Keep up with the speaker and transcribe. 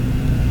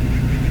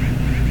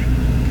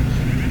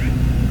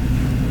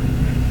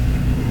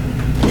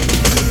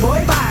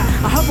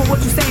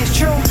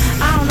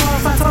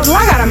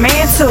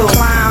attitude.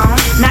 Clown.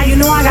 Now you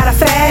know I got a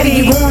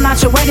fatty. You going out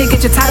your way to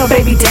get your title,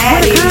 baby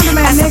daddy.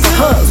 Asking for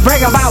hugs,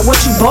 brag about what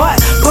you bought.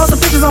 Post the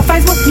pictures on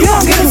Facebook, you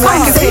don't get a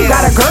call. Say you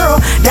got a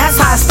girl, that's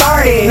how it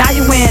started. Now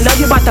you in love,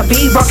 you about to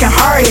be broken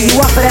hearted.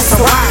 You up for that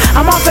Ciroc,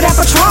 I'm off for that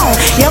Patron.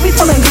 Yeah, we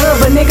feeling good,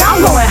 but nigga, I'm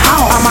going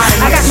home.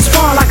 I got you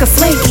sprung like a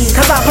slinky,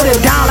 cause I put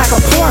it down like a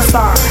porn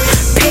star.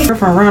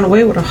 From Run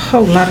Away with a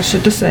whole lot of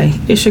shit to say.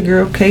 It's your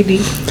girl, KD.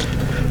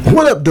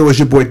 What up, though? It's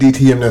your boy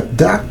DTM, that's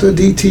Dr.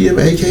 DTM,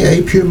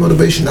 aka Pure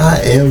Motivation. I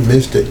am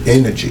Mr.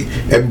 Energy.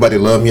 Everybody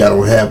love me. I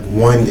don't have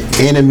one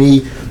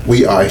enemy.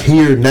 We are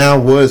here now.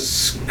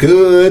 What's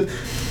good?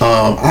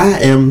 I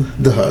am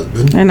the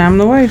husband. And I'm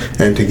the wife.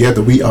 And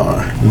together we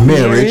are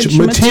Marriage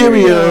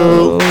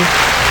Material.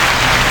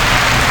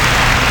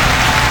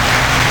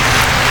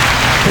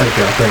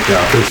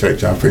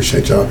 Thank y'all.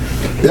 Appreciate y'all.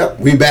 Yep,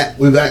 we back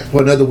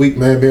for another week,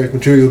 man. Marriage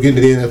Material,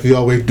 getting it in as we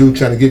always do,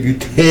 trying to give you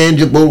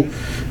tangible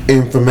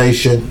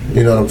information,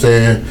 you know what I'm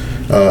saying?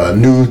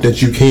 News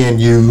that you can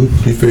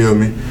use, you feel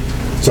me?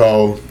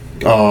 So,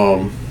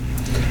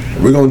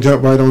 we're gonna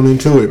jump right on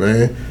into it,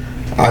 man.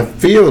 I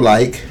feel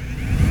like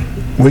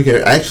we can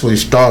actually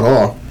start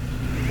off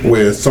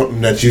with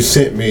something that you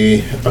sent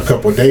me a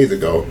couple days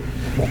ago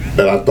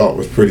that I thought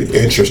was pretty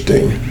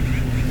interesting.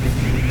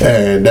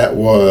 And that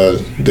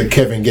was the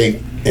Kevin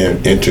Gates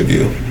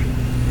interview.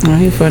 Oh,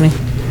 he's funny.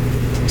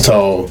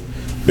 So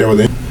there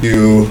was an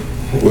interview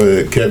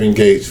with Kevin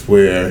Gates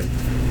where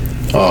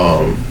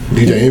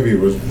DJ Envy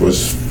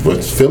was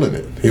feeling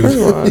it. He was,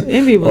 First of all,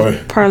 Envy was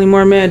probably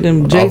more mad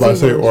than Jay-Z. I was about to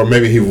say, or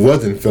maybe he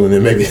wasn't feeling it.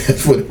 Maybe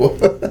that's what it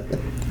was.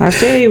 I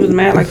said he was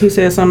mad, like he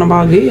said something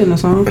about G in the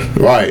song.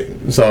 Right.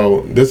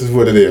 So this is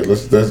what it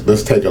is.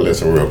 Let's take a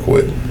listen real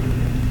quick.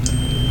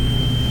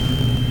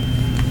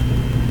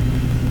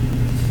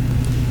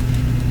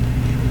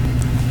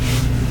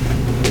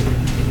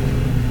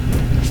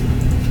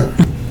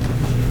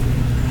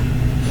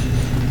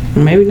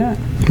 Maybe not.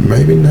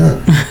 Maybe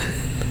not.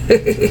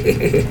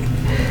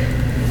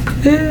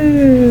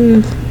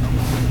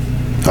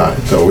 Alright,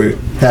 so we're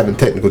having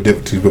technical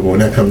difficulties, but when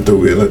that comes through,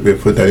 we'll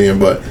put that in.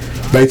 But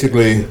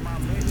basically,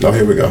 oh,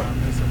 here we go.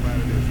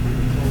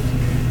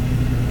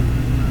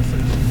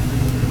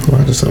 Why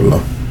is it so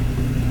low?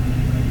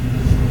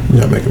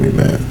 Y'all making me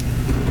mad.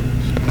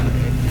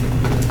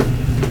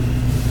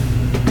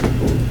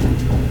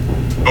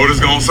 Oh,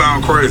 this gonna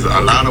sound crazy.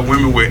 A lot of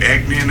women with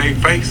acne in their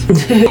face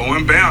or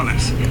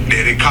imbalance,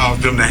 that it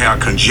caused them to have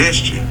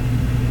congestion,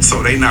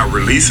 so they not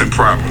releasing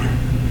properly.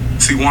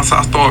 See, once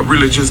I start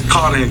really just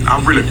caught in, I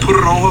really put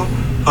it on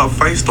her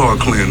face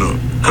started clearing up.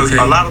 Because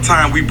a lot of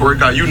time we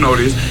break out, you know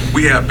this,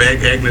 we have back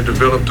acne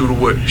developed through the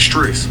what?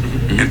 Stress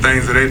and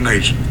things of that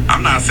nature.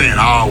 I'm not saying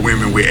all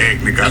women with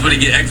acne got. That's when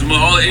they get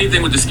eczema,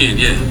 anything with the skin,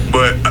 yeah.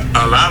 But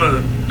a lot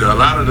of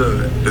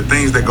the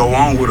things that go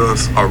on with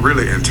us are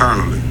really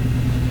internally.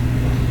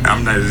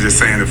 I'm not just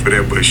saying it for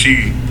that, but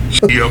she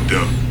up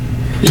there.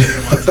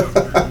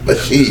 But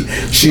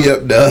she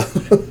up there.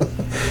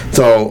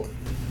 So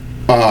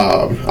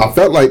I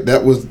felt like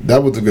that was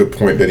a good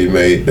point that he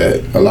made,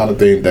 that a lot of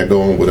things that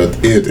go on with us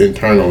is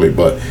internally,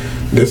 but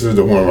this is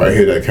the one right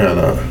here that kind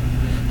of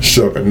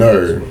struck a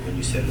nerve. When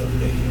you said the other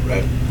day,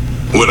 right?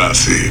 What I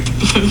said.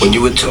 When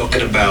you were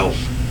talking about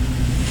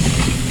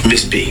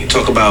Miss B,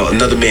 talk about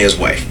another man's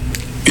wife.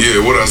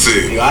 Yeah, what I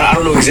said. I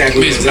don't know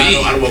exactly what it is.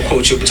 I don't want to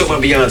quote you, but talk about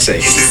Beyonce.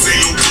 This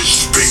ain't no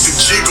disrespect to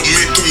Jigga,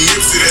 man, through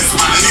Nipsey, that's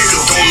my nigga.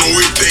 Don't know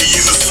if they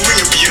in the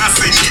swing,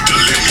 Beyonce need to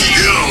let me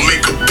hear him.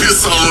 Make a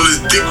piss on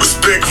his dick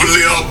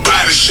respectfully, her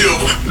body shiver.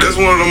 That's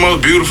one of the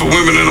most beautiful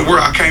women in the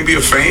world. I can't be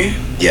a fan.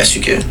 Yes,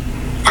 you can.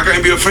 I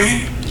can't be a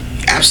fan.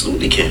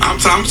 Absolutely can. I'm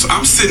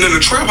sitting in the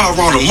trap house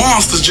around the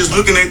monsters just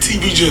looking at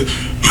TV just,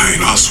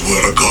 man, I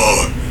swear to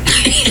God.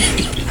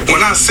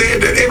 When I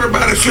said that,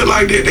 everybody feel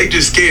like that. They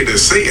just scared to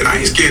say it.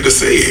 I ain't scared to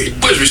say it.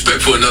 What is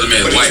respect for another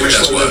man's wife?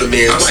 That's what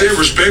I said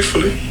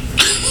respectfully.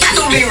 I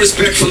don't mean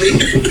respectfully.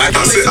 I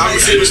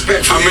said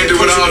respectfully. I meant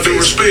it with all due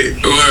respect.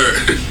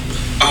 Word.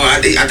 Oh, I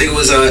think it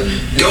was I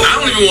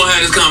don't even want to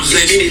have this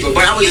conversation.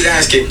 But I was just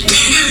asking.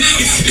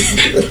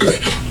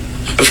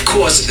 Of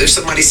course, if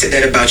somebody said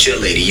that about your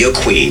lady, your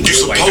queen, you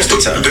your wife at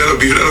the time. That'll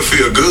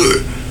feel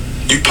good.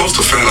 You supposed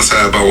to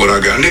fantasize about what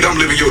I got. Nigga,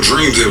 I'm living your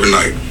dreams every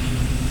night.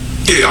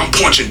 Yeah, I'm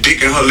punching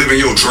dick in her living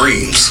your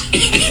dreams.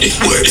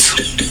 What?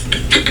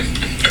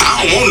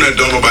 I don't want that,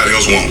 don't nobody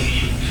else want.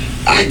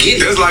 I get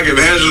it. That's like if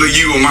Angela,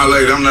 you and my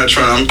lady, I'm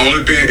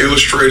only being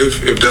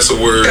illustrative, if that's a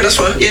word. Yeah,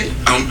 that's fine, yeah.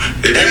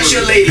 That's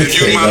your lady. If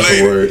you my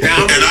lady, and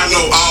I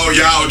know all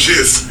y'all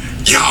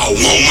y'all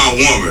want my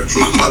woman.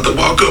 I'm about to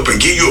walk up and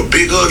give you a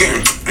big hug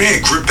and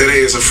grip that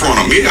ass in front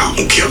of me. I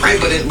don't care.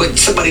 Right, but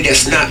somebody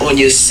that's not on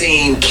your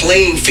same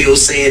playing field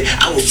saying,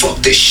 I will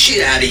fuck the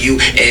shit out of you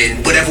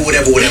and whatever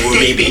it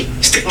may be.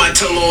 Stick my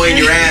tongue on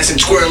your ass and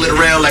twirl it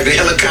around like a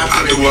helicopter.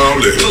 I do all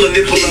that. Pull a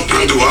nipple up.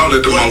 I do all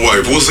that to my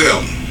wife. What's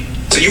that?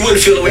 So you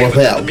wouldn't feel the way if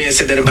another man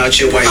said that about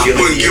your wife? I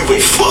wouldn't give a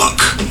fuck.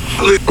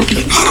 I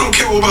don't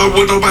care about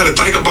what nobody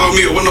think about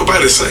me or what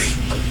nobody say.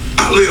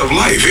 I live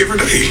life every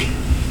day.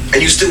 and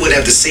you still would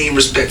have the same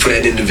respect for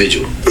that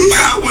individual?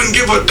 I wouldn't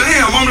give a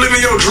damn. I'm living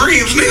your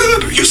dreams,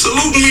 nigga. You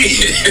saluting me.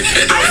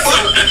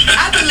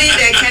 I believe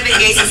that Kevin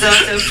Gates is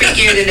also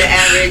freakier than the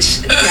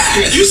average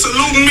guy. You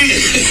saluting me.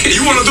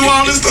 You want to do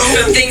all this stuff?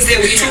 Some things that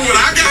we See what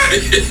I got?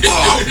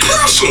 Oh, I'm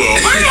pressure,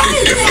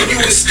 man. You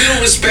would still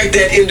respect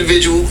that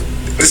individual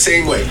the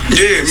same way.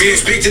 Yeah, You me.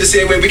 speak to the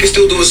same way. We can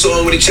still do a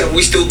song with each other.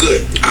 We still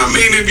good. I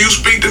mean, if you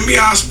speak to me,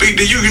 I'll speak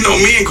to you. You know,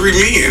 me and Greek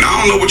men. I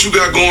don't know what you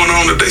got going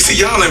on today. See,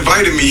 y'all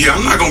invited me here.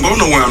 I'm not gonna go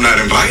nowhere I'm not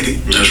invited.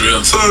 That's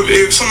real. So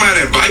if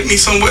somebody invite me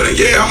somewhere, then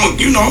yeah, I'm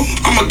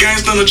a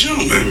gangster and a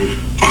gentleman.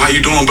 How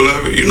you doing,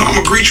 beloved? You know, I'm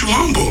gonna greet you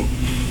humble.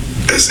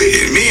 That's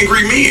it. Me and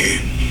Greek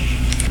men.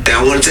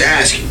 Now I wanted to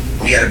ask you.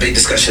 We had a big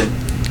discussion.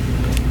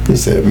 He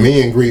said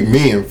men greet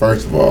men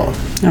first of all,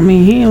 I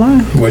mean, he ain't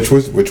lying. which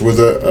was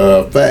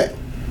a fact,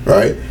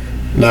 right?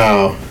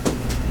 Now,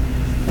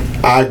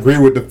 I agree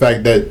with the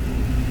fact that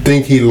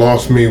think he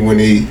lost me when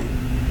he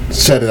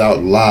said it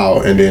out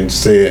loud and then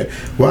said,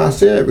 "Well, I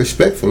said it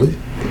respectfully."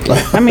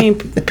 I mean,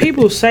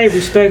 people say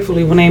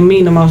respectfully when they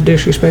mean the most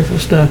disrespectful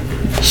stuff.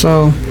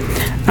 So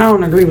I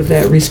don't agree with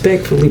that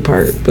respectfully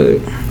part, but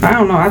I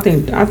don't know. I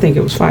think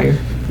it was fire.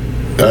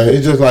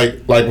 It's just like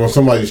when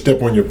somebody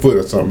step on your foot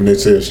or something, they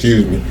say,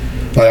 "Excuse me."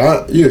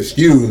 Like you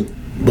excuse,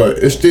 but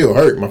it still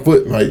hurt my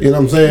foot. Like, you know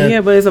what I'm saying?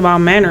 Yeah, but it's about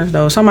manners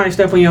though. Somebody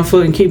step on your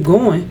foot and keep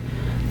going,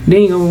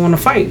 then you gonna want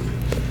to fight.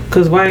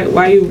 Cause why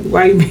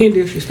you being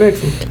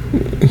disrespectful?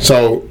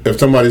 So if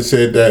somebody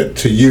said that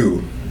to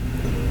you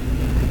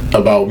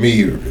about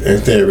me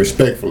and said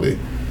respectfully,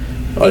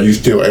 are you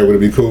still able to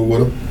be cool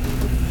with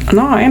them?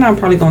 No, and I'm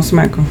probably gonna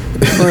smack him.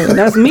 But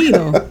that's me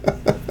though.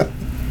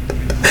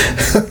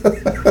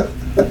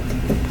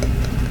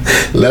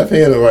 Left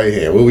hand or right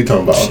hand? What we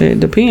talking about? Shit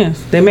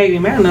depends. They make me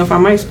mad enough, I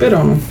might spit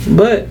on them.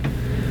 But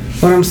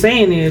what I'm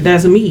saying is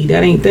that's me.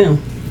 That ain't them.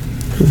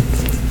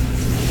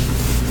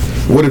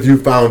 What if you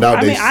found out?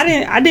 I mean,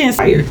 I didn't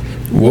say it.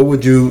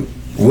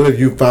 What if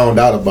you found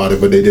out about it,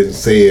 but they didn't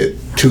say it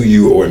to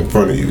you or in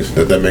front of you? Does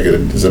that make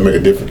a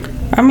difference?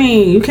 I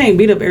mean, you can't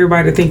beat up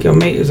everybody to think your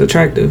mate is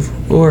attractive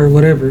or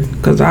whatever.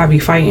 Cause I be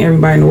fighting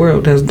everybody in the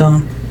world that's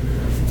dumb.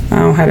 I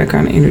don't have that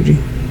kind of energy.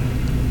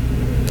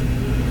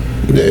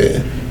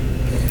 Yeah,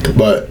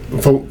 but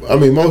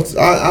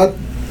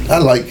I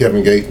like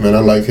Kevin Gates, man. I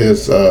like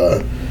his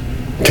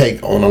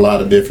take on a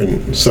lot of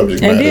different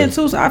subject And matter. then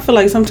too, I feel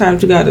like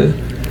sometimes you gotta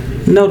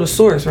know the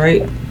source,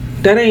 right?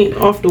 That ain't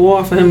off the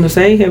wall for him to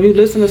say. Have you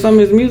listened to some of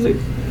his music?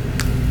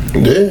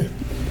 Yeah.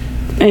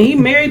 And he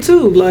married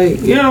too. Like,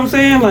 you know what I'm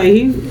saying? Like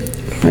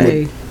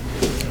hey,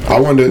 I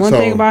wonder. one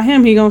thing about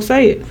him, he gonna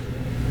say it.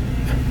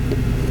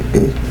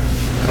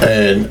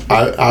 And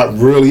I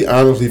really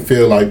honestly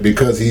feel like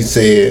because he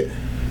said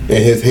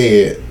in his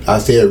head, I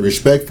said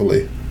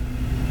respectfully,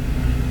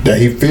 that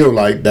he feel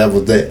like that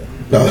was that.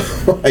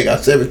 Like I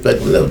said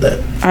respectfully, that was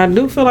that. I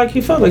do feel like he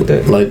felt like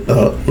that. Like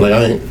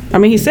I ain't. I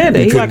mean, he said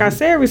that. He's like, I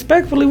said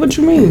respectfully. What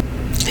you mean?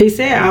 He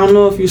said, I don't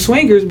know if you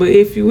swingers, but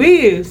if you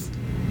is,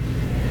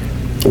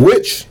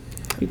 Which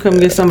you come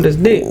get some of this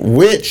dick.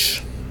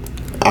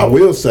 I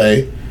will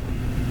say,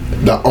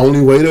 the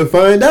only way to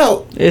find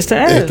out It's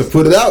to is ask. to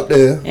put it out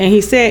there. And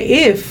he said,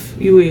 if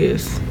you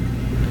is,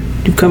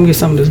 you come get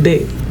some of this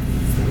dick.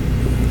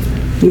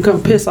 You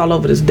come piss all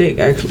over this dick,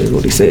 actually, is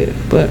what he said.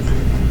 But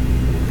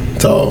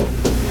So,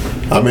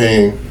 I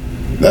mean,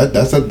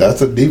 that's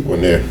a deep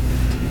one there.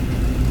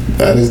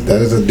 That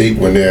is a deep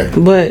one there.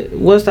 But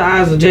what's the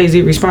odds of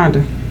Jay-Z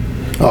responding?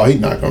 Oh, he's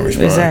not gonna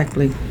respond.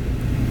 Exactly.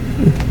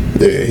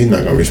 Yeah, he's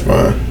not gonna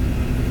respond.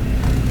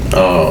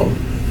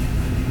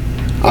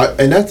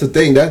 And that's the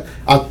thing that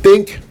I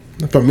think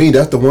for me,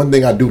 that's the one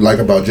thing I do like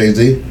about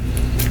Jay-Z,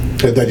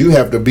 is that you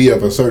have to be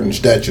of a certain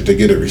stature to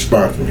get a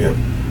response from him.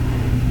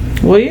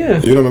 Well, yeah.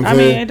 You know what I'm I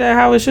saying? mean, ain't that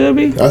how it should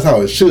be? That's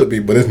how it should be,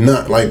 but it's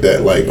not like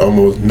that. Like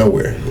almost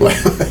nowhere. Like,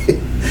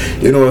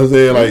 you know what I'm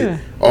saying? Like Yeah.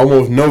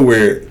 almost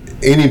nowhere,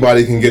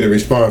 anybody can get a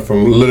response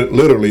from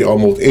literally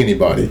almost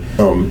anybody.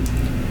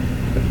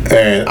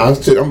 And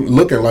I'm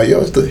looking like,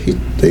 yo,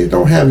 they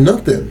don't have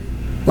nothing.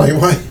 Like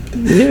why?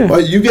 Yeah.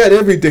 Well, you got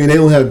everything, they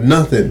don't have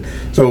nothing.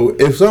 So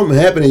if something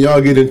happened and y'all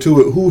get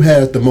into it, who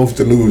has the most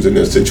to lose in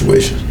this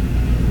situation?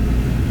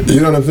 You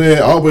know what I'm saying?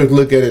 I always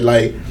look at it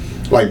like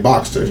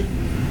boxers.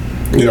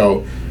 You know,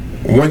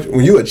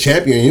 when you're a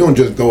champion, you don't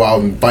just go out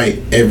and fight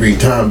every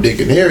time, Dick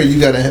and Harry. You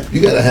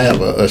gotta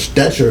have a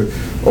stature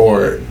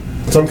or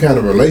some kind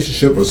of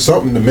relationship or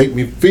something to make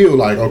me feel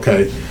like,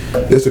 okay,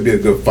 this would be a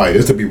good fight.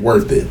 This would be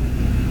worth it.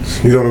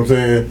 You know what I'm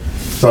saying?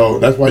 So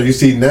that's why you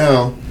see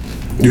now,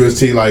 you would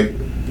see like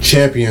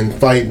champion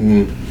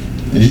fighting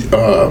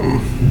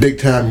big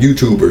time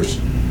YouTubers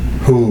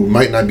who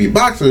might not be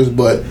boxers,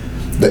 but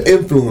the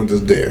influence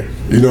is there.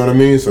 You know what I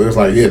mean? So it's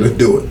like, yeah, let's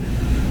do it.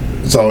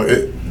 So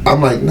I'm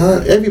like, nah,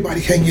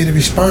 everybody can't get a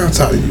response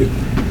out of you.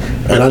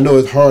 And I know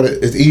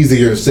it's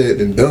easier said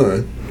than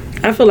done.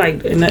 I feel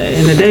like in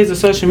the days of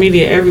social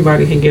media,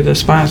 everybody can get a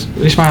response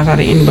out of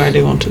anybody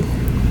they want to.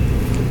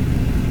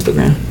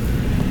 Instagram.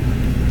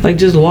 Like,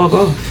 just log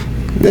off.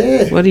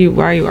 Yeah. Why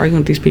are you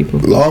arguing with these people?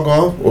 Log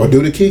off or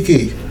do the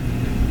kiki.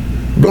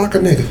 Block a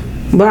nigga.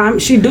 But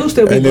she do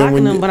still be And then blocking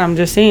when them, you- but I'm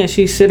just saying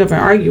she sit up and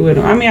argue with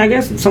them. I mean, I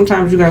guess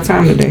sometimes you got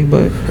time today,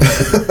 but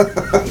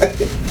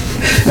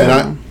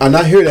And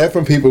I hear that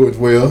from people as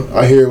well.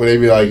 I hear where they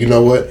be like, you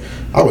know what,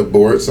 I was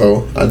bored,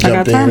 so I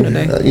jumped time in.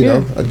 today. You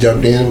know, I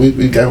jumped in.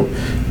 We got,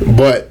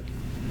 but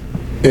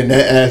in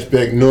that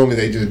aspect, normally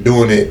they just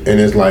doing it and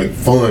it's like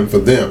fun for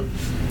them.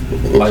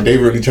 Like they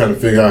really trying to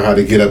figure out how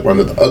to get up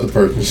under the other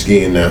person's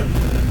skin now.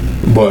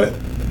 But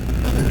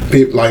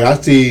people, like I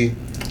see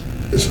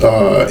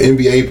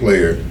NBA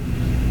players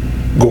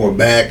going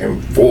back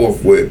and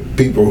forth with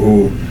people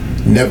who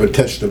never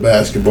touched the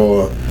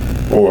basketball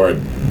or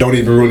don't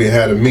even really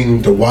have a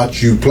meaning to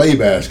watch you play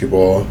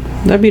basketball.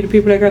 that be the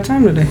people that got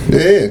time today.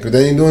 Yeah, because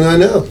they ain't doing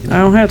nothing else. I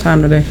don't have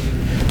time today.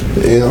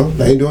 You know,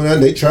 they ain't doing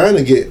nothing. They trying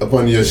to get up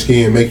under your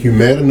skin, make you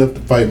mad enough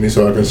to fight me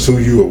so I can sue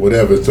you or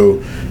whatever,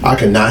 so I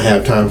can not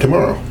have time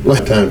tomorrow.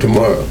 Like time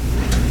tomorrow.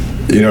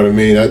 You know what I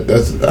mean?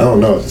 That's I don't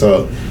know.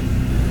 So,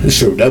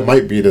 shoot, that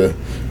might be the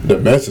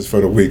message for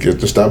the week is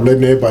to stop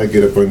letting everybody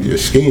get up under your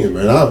skin,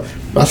 man.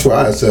 That's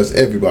why I assess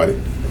everybody.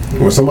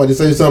 When somebody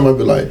says something, I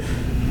be like,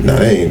 nah,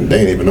 they ain't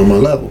even on my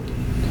level.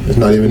 It's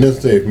not even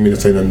necessary for me to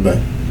say nothing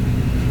back.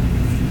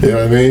 You know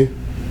what I mean?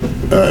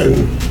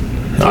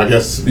 And I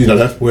guess, you know,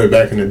 that's where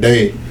back in the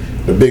day,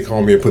 the big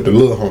homie would put the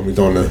little homies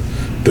on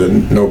the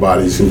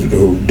nobodies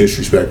who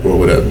disrespectful or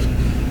whatever.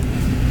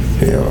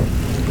 You know.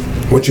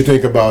 What you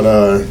think about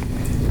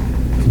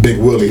Big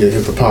Willie and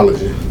his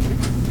apology?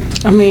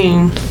 I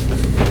mean,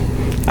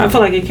 I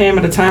feel like it came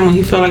at a time when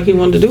he felt like he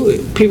wanted to do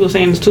it. People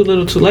saying it's too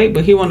little too late,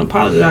 but he wanted to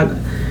apologize.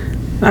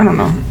 I don't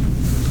know.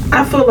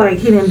 I feel like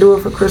he didn't do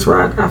it for Chris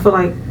Rock. I feel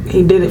like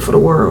he did it for the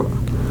world,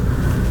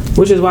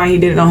 which is why he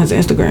did it on his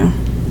Instagram.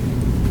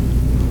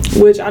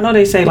 Which I know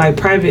they say like a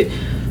private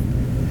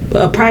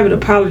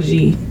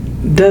apology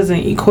doesn't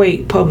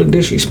equate public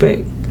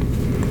disrespect.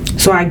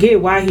 So I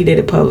get why he did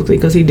it publicly,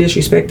 because he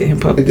disrespected him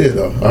He publicly. did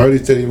though. I already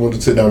said he wanted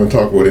to sit down and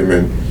talk with him,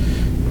 and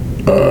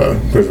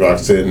Chris Rock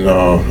said,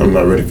 "No, I'm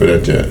not ready for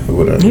that yet," or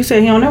whatever. He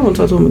said he don't ever want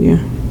to talk to him again.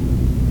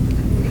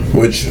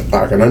 Which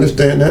I can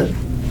understand that,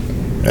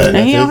 and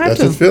he don't have that's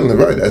to. his feeling,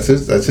 right? That's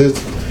his.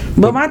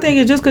 But my thing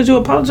is, just because you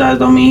apologize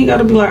don't mean he got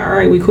to be like, all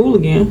right, we cool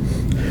again.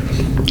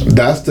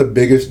 That's the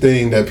biggest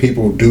thing that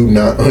people do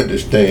not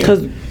understand.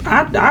 Because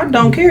I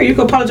don't care. You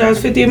can apologize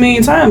 50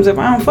 million times. If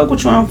I don't fuck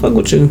with you, I don't fuck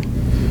with you.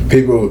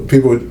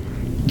 People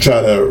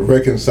try to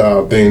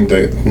reconcile things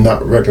that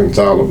not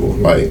reconcilable.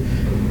 Like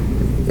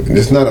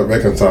it's not a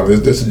reconcile.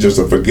 This is just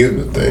a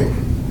forgiveness thing.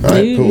 All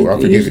right, cool.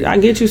 I forgive you. I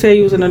get you say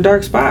you was in a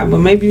dark spot, but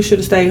maybe you should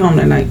have stayed home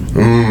that night.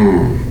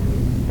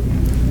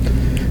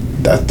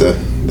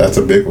 That's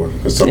a big one.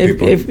 'Cause some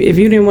people. If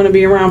you didn't want to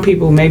be around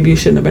people, maybe you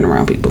shouldn't have been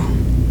around people.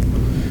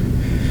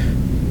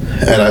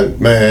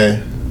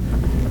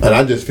 And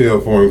I just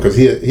feel for him because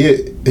he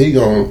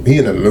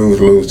in a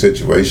lose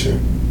situation.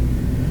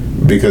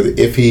 Because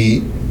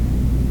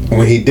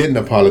when he didn't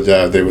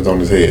apologize, they was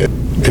on his head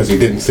because he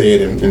didn't say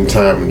it in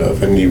time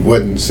enough, and he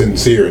wasn't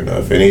sincere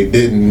enough, and he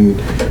didn't.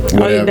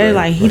 Whatever. They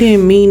like he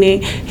didn't mean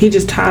it. He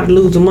just tired of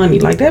losing money.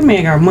 Like that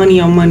man got money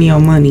on money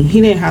on money.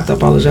 He didn't have to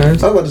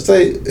apologize. I was about to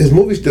say his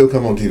movies still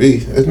come on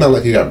TV. It's not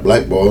like he got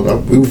blackballed.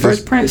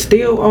 Fresh Prince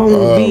still on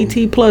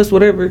BET Plus,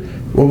 whatever.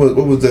 What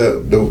was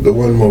the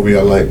one movie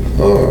I like?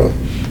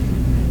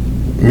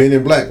 Men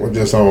in Black was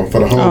just on for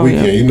the whole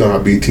weekend. Yeah. You know how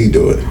BT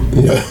do it.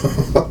 Yeah.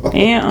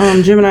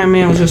 And Gemini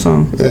Man was just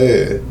on.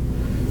 Yeah.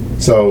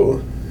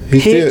 So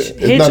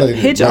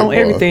Hitch on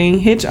everything.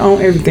 Hitch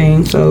on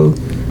everything. So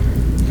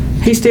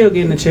he's still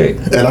getting a check.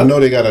 And I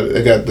know they got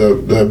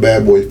the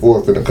Bad Boys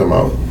 4 finna come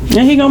out.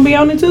 And he gonna be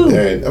on it too.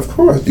 And of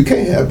course, you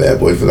can't have Bad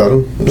Boys without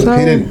him. So,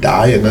 he didn't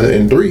die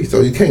in 3,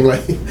 so you can't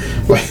like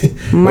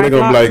Mike they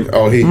gonna be like,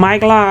 oh he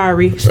Mike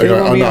Lowry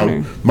still gonna be on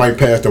there. Mike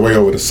passed away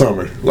over the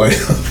summer. Like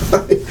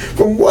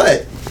from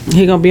what?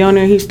 He gonna be on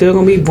there. He's still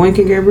gonna be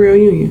Boinking Gabrielle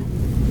Union.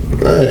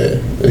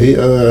 He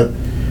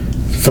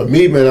for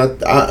me, man,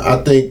 I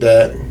think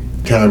that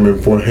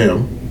timing for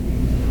him,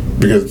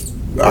 because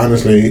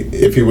honestly,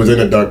 if he was in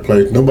a dark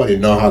place, nobody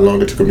know how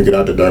long it took him to get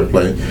out the dark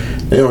place.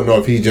 They don't know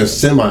if he's just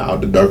semi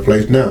out the dark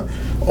place now,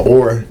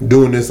 or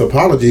doing this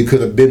apology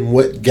could have been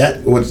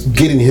what's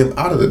getting him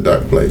out of the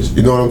dark place.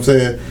 You know what I'm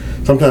saying?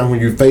 Sometimes when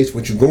you face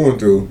what you're going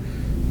through,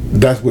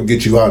 that's what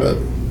gets you out of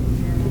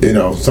it. You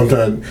know,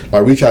 sometimes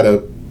like we try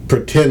to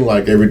pretend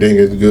like everything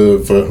is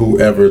good for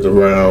whoever's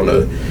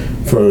around,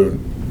 for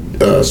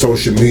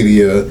social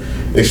media,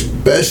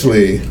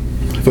 especially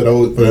for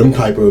them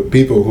type of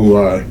people who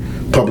are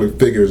public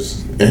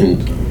figures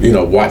and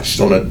watched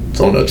on a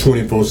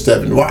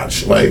 24/7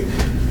 watch. Like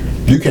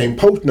you can't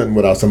post nothing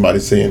without somebody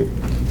seeing it.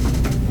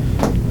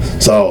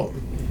 So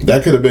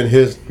that could have been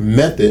his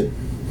method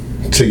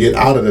to get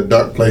out of the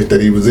dark place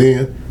that he was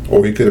in,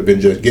 or he could have been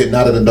just getting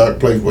out of the dark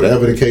place,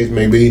 whatever the case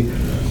may be.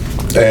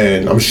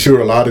 And I'm sure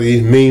a lot of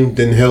these memes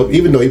didn't help,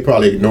 even though he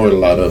probably ignored a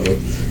lot of them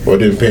or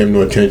didn't pay him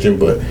no attention.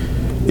 But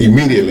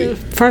immediately,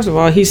 First of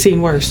all, he's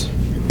seen worse.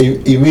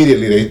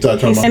 immediately they start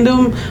talking And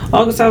about. them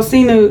August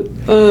Alsina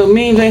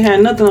memes ain't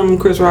had nothing on them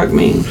Chris Rock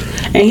memes.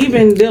 And he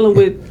been dealing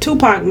with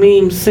Tupac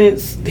memes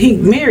since he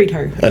married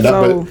her. And,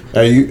 So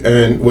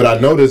and what I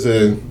notice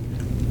is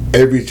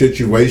every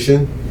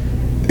situation,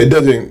 it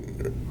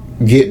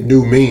doesn't get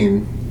new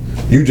meme.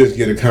 You just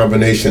get a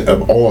combination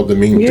of all the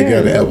memes Yeah.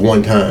 together at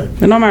one time.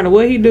 and no matter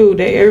what he do,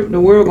 the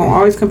world gonna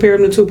always compare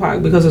him to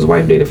Tupac because his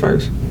wife did it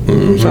first.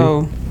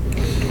 So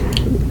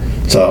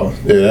So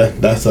yeah,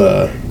 that's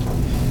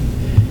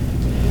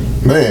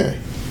man,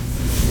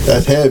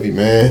 that's heavy,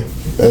 man.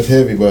 That's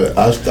heavy, but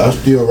I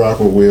still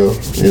rock with Will.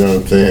 You know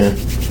what I'm saying?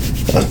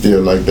 I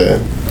still like that.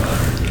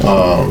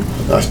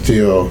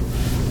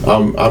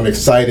 I'm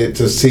excited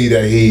to see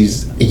that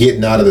he's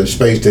getting out of the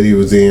space that he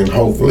was in,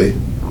 hopefully,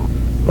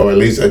 or at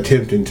least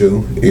attempting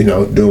to. You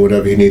know, doing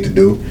whatever he needs to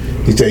do.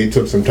 He said he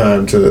took some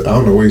time to. I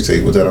don't know where he said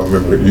he was at. I don't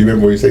remember. You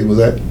remember where he said he was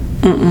at?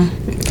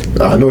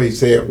 I know he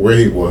said where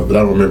he was, but I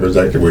don't remember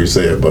exactly where he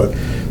said. But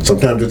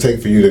sometimes it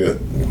takes for you to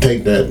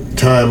take that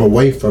time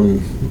away from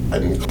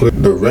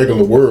the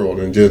regular world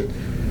and just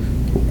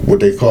what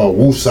they call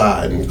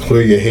woosah and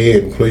clear your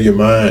head and clear your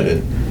mind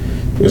and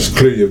just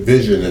clear your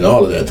vision and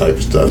all of that type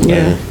of stuff,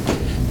 man.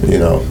 You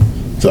know,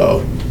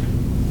 so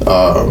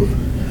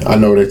I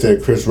know they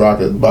said Chris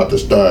Rock is about to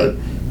start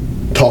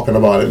talking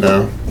about it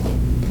now.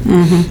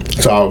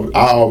 So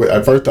I always,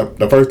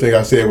 the first thing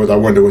I said was, I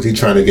wonder, was he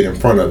trying to get in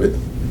front of it?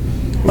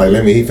 Like,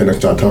 he finna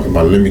start talking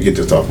about it. Let me get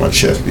this off my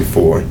chest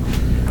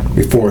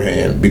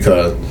beforehand,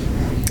 because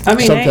I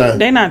mean,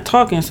 they not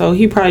talking, so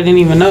he probably didn't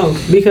even know,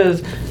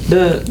 because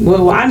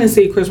I didn't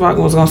see Chris Rock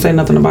was gonna say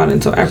nothing about it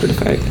until after the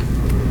fact.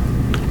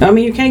 I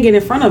mean, you can't get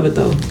in front of it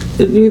though.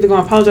 You're either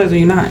gonna apologize or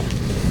you're not.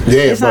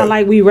 Yeah, it's not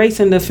like we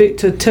racing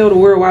to tell the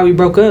world why we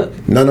broke up.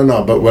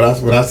 No. But when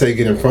I say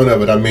get in front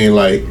of it, I mean,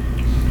 like,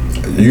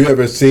 you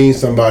ever seen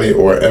somebody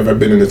or ever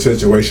been in a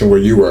situation where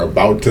you were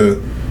about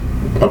to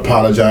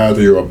apologize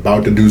or you're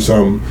about to do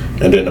something,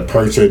 and then the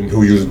person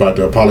who you was about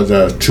to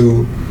apologize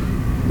to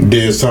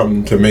did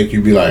something to make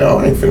you be like, oh,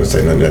 I ain't finna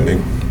say nothing to that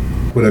nigga.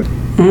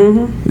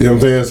 You know what I'm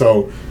saying?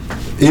 So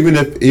even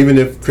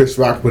if Chris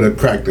Rock would have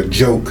cracked a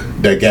joke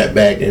that got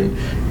back, and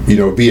you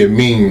know, via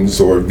memes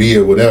or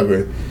via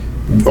whatever,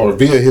 or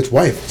via his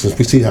wife, since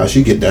we see how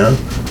she get down,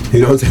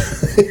 you know what I'm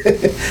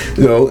saying?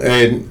 You know,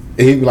 and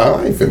he'd be like,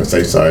 I ain't finna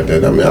say sorry to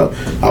that. I mean,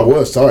 I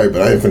was sorry,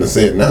 but I ain't finna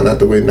say it now.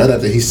 Not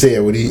after he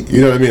said what he, you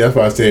know what I mean? That's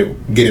why I said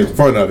get in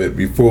front of it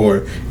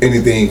before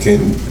anything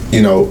can,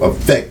 you know,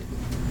 affect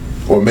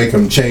or make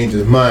him change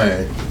his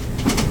mind.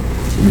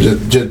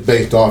 Just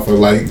based off of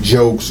like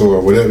jokes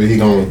or whatever he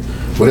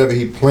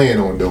plan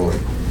on doing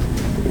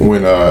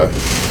when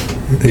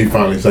he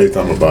finally say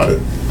something about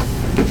it.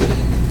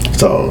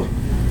 So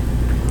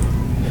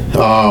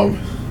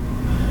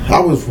I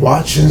was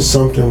watching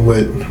something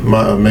with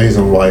my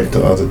amazing wife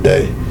the other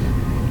day,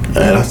 and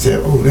I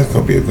said, oh, that's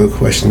gonna be a good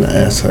question to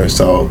ask her.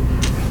 So,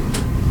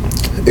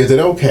 is it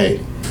okay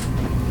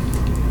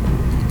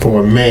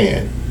for a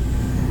man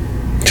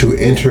to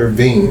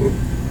intervene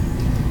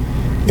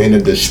in a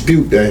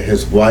dispute that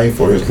his wife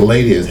or his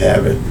lady is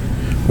having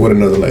with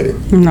another lady?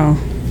 No,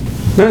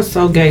 that's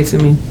so gay to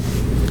me.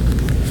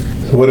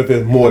 What if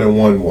it's more than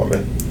one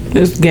woman?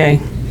 It's gay.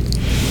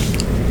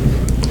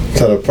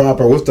 So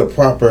what's the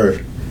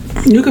proper?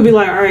 You could be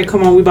like, all right,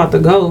 come on, we about to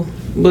go,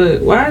 but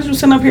why is you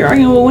sitting up here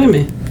arguing with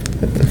women?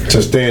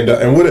 To stand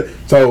up and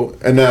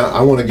and now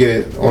I want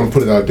to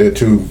put it out there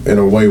too in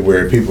a way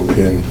where people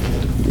can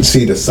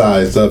see the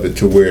size of it,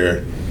 to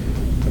where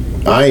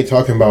I ain't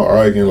talking about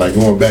arguing like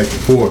going back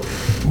and forth,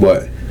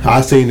 but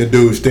I seen the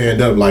dude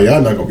stand up like, y'all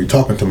not gonna be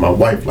talking to my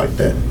wife like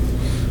that,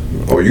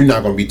 or you're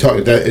not gonna be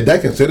talking. Is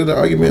that considered an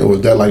argument, or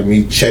is that like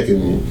me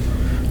checking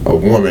a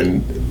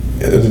woman?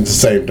 It's the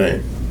same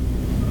thing.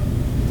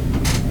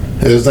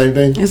 It's the same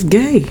thing? It's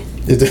gay.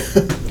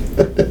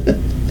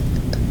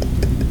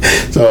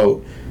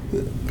 So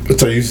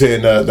you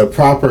saying the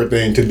proper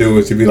thing to do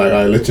is to be like, all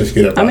right, let's just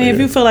get up. I mean, if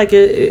you feel like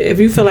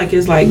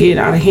it's like getting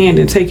out of hand,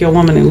 and take your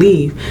woman and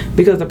leave.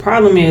 Because the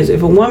problem is,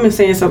 if a woman's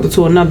saying something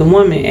to another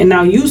woman, and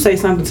now you say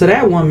something to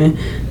that woman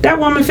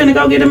finna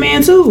go get a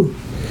man too.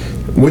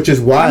 Which is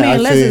why I mean,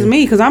 unless it's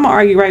me, because I'm gonna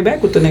argue right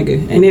back with the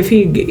nigga. And if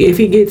he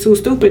gets too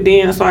stupid,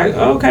 then it's like,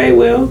 okay,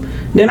 well,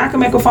 then I can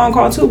make a phone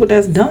call too. But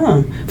that's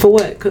dumb. For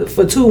what?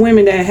 For two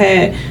women that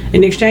had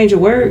an exchange of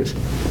words.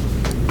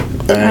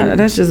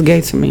 That's just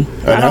gay to me.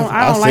 I don't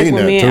like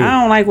when men.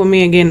 I don't like when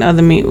men getting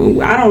other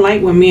men. I don't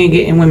like when men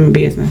get in women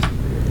business.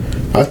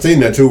 I've seen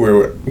that too,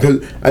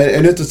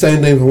 and it's the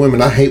same thing for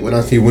women. I hate when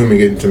I see women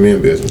get into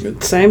men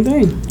business. Same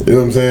thing. You know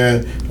what I'm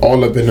saying?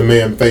 All up in the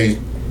man's face,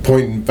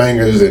 pointing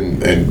fingers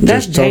and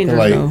that's just talking dangerous,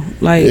 like, though.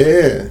 Like,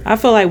 yeah. I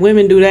feel like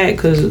women do that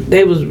because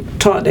they was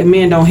taught that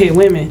men don't hit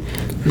women,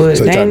 but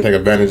so they try to take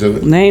advantage of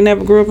it. They ain't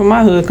never grew up in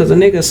my hood because a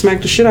nigga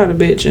smacked the shit out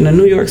of a bitch in a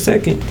New York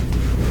second.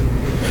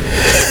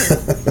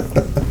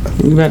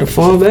 You better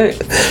fall back.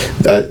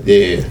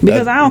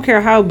 Because I don't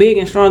care how big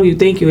and strong you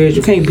think you is,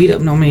 you can't beat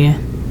up no man.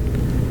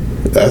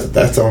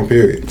 That's on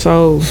period.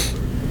 So,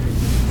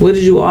 what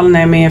did you all in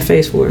that man's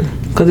face for?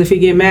 Because Cause if he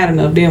get mad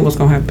enough, then what's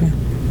gonna happen?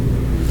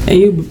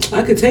 And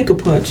I could take a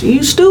punch.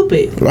 You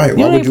stupid. Right.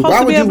 Why would you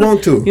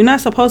want to? You're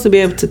not supposed to be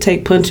able to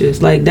take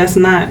punches. Like, that's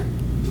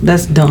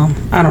dumb.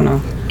 I don't know.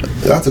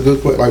 That's a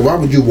good question. Like, why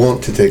would you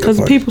want to take a punch?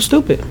 Because people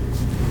stupid.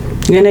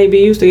 And they be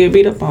used to get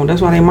beat up on.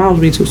 That's why their moms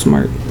be too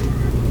smart.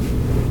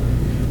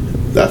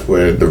 That's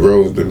where the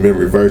roles have been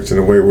reversed in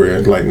a way where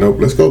it's like, nope,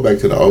 let's go back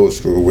to the old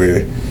school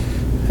where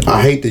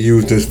I hate to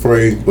use this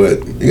phrase,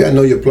 but you gotta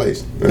know your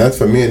place. And that's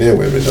for men and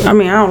women, though. I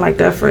mean, I don't like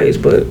that phrase,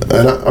 but...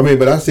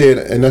 But I said,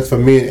 and that's for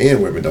men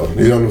and women, though.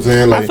 You know what I'm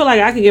saying? Like, I feel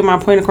like I could get my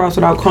point across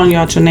without calling you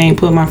out your name,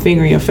 put my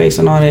finger in your face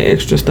and all that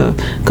extra stuff.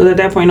 Because at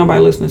that point,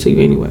 nobody listening to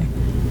you anyway.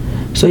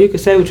 So you can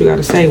say what you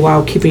gotta say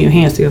while keeping your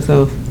hands to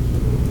yourself.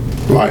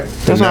 Right.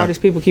 That's why all these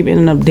people keep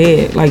ending up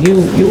dead. Like,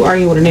 you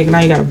arguing with a nigga,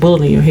 now you got a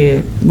bullet in your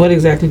head. What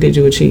exactly did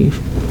you achieve?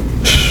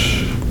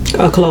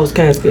 A closed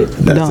casket.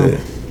 That's dumb. it.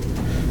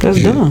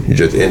 That's dumb. You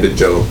just ended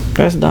Joe.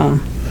 That's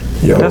dumb.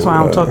 Yo, that's why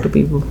I don't talk to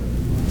people.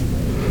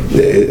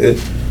 Yeah,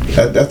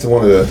 that's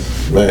one of the,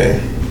 man,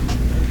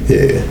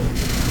 yeah.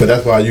 But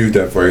that's why I use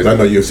that phrase. I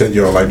know you said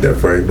you don't like that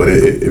phrase, but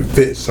it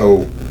fits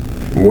so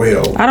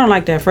well. I don't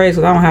like that phrase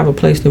because I don't have a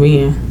place to be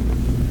in.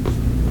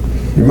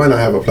 You might not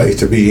have a place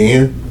to be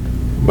in,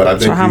 but I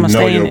think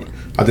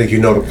I think you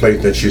know the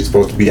place that you're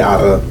supposed to be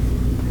out of.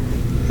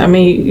 I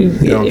mean,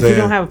 if you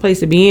don't have a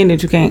place to be in,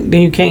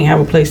 then you can't have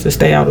a place to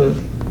stay out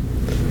of.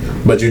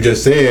 But you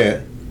just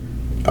said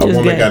a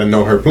woman got to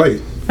know her place.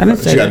 I didn't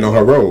say she got to know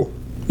her role.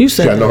 You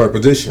said she got to know her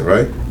position,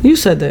 right? You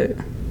said that.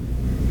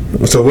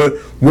 So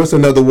what's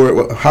another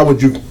word? How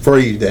would you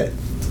phrase that?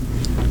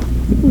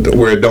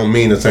 Where it don't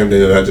mean the same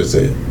thing that I just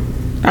said.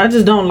 I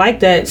just don't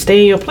like that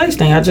stay in your place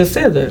thing. I just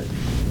said that.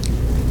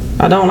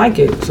 I don't like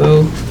it.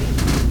 So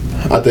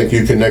I think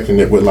you're connecting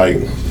it with like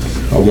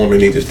a woman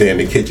needs to stay in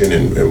the kitchen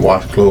and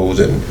wash clothes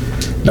and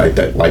like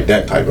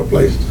that type of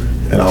place.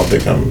 And I don't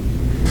think I'm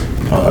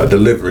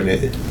delivering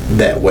it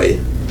that way.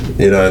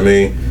 You know what I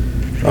mean?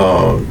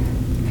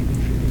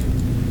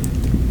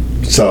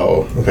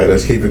 So, okay,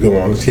 let's keep it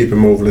going. Let's keep it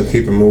moving. Let's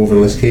keep it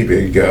moving. Let's keep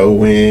it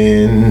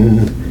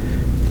going.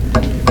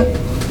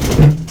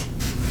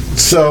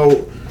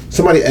 So,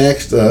 somebody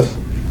asked us,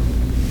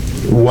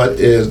 what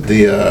is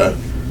the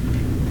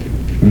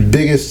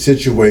biggest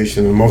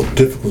situation, the most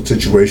difficult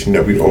situation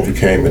that we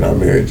overcame in our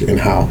marriage, and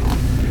how?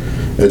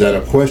 Is that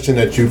a question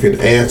that you can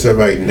answer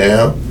right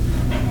now,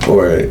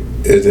 or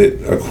is it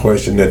a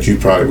question that you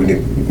probably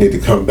need to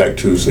come back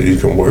to so you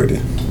can word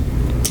it?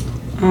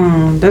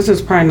 This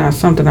is probably not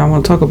something I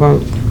want to talk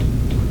about.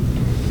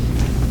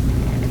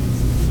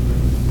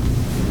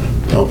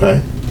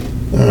 Okay.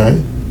 All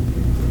right.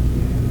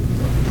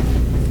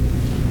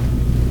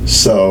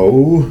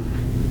 So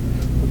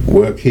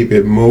we'll keep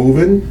it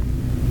moving.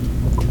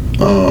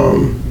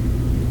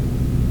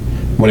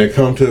 When it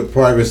comes to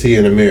privacy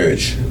in a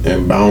marriage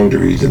and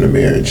boundaries in a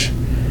marriage,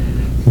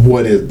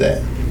 what is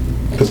that?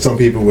 Because some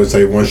people would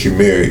say once you're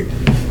married,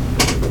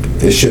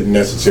 it shouldn't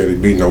necessarily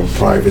be no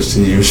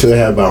privacy. You should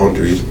have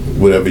boundaries,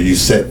 whatever you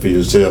set for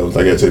yourselves.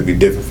 I guess it'd be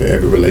different for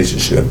every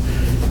relationship.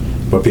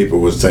 But people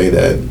would say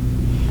that,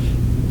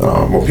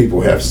 or people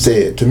have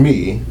said to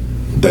me,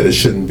 that it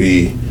shouldn't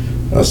be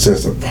a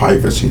sense of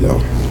privacy, though.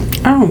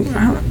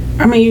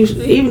 I mean,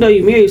 even though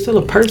you're married, you're still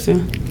a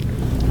person.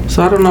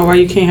 So I don't know why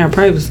you can't have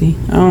privacy.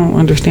 I don't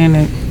understand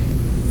that.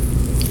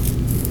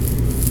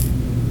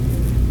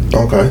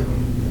 Okay.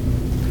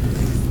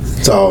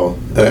 So,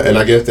 and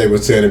I guess they were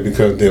saying it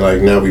because they're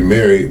like, now we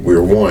married,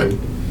 we're one.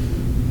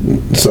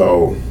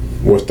 So,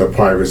 what's the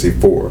privacy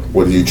for?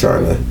 What are you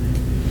trying to?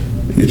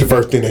 The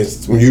first thing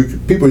when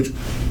people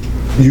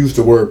use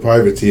the word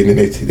privacy and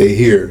then they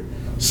hear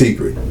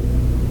secret.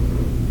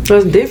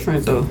 That's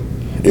different, though.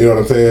 You know what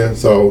I'm saying?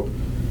 So,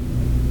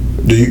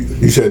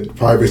 you said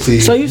privacy?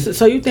 So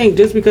you think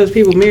just because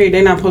people married,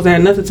 they're not supposed to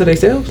have nothing to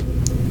themselves?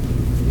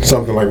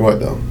 Something like what,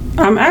 though?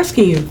 I'm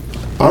asking you.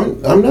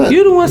 I'm not.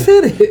 You the one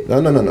said it.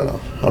 No.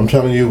 I'm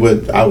telling you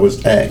what I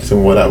was asked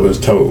and what I was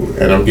told,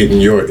 and I'm getting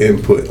your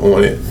input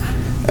on it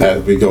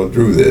as we go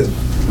through this.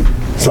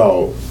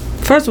 So,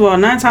 first of all,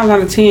 9 times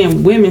out of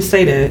 10, women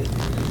say that,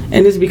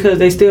 and it's because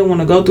they still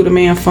want to go through the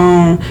man's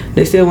phone.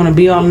 They still want to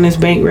be all in his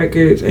bank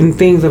records and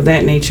things of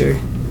that nature.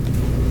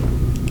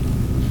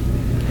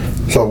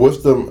 So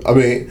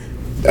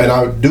and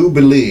I do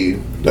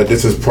believe that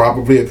this is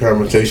probably a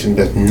conversation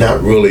that's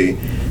not really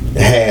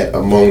had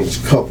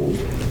amongst couples,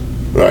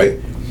 right?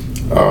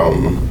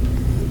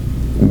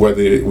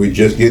 Whether we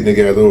just getting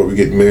together or we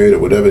get married or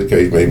whatever the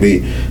case may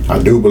be,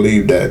 I do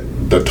believe that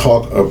the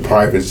talk of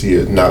privacy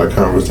is not a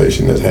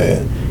conversation that's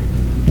had.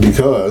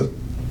 Because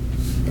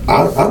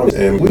I don't,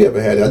 and we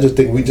ever had it, I just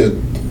think we just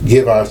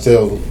give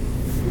ourselves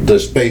the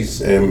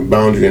space and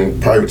boundary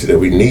and privacy that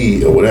we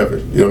need or whatever.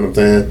 You know what I'm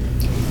saying?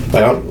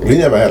 Like we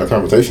never had a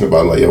conversation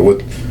about like, yo,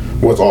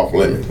 what's off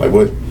limit? Like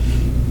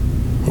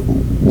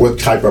what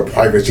type of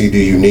privacy do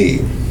you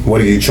need?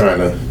 What are you trying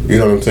to, you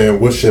know what I'm saying?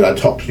 What should I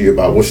talk to you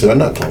about? What should I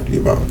not talk to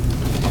you about?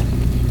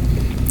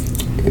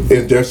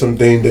 Is there some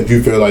things that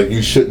you feel like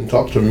you shouldn't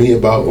talk to me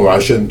about or I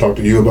shouldn't talk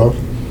to you about?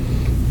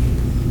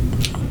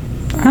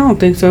 don't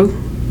think so.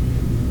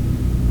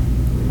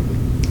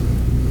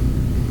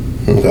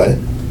 Okay.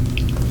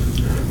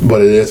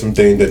 But it is some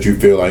things that you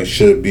feel like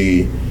should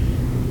be.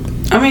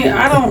 I mean,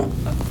 I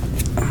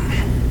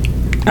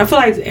feel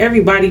like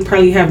everybody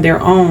probably have their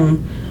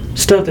own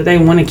stuff that they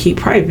want to keep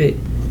private.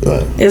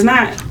 Right. It's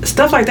not,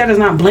 stuff like that is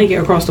not blanket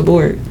across the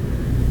board.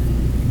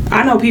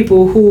 I know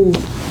people who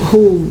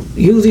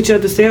use each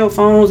other's cell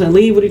phones and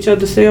leave with each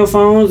other's cell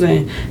phones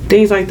and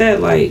things like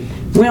that. Like,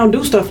 we don't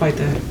do stuff like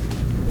that.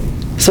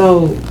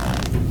 So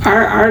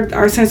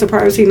our sense of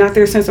privacy, not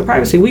their sense of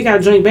privacy. We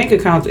got joint bank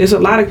accounts. It's a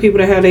lot of people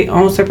that have their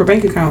own separate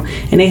bank account,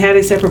 and they have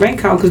a separate bank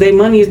account because their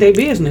money is their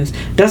business.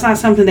 That's not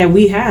something that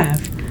we have.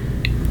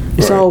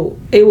 Right. So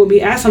it would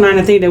be asinine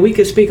to think that we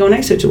could speak on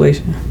their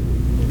situation.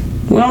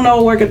 We don't know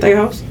what work at their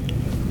house.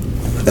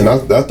 And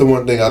that's the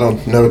one thing I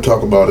don't never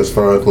talk about as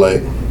far as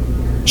like,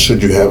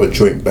 should you have a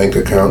joint bank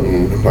account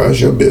and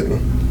how's your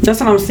business? That's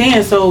what I'm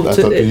saying. So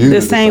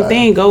the same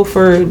thing go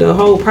for the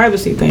whole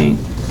privacy thing.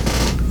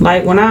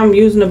 Like when I'm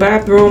using the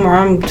bathroom or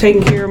I'm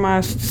taking care of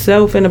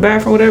myself in the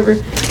bathroom, whatever,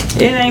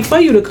 it ain't for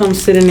you to come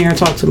sit in there and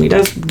talk to me.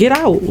 That's get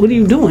out. What are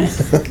you doing?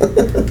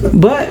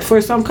 But for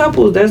some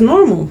couples, that's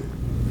normal.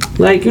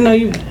 Like, you know,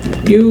 you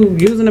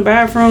using the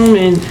bathroom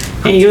and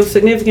your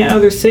significant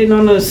other sitting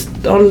on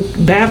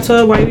the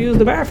bathtub while you use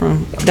the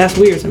bathroom. That's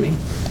weird to me.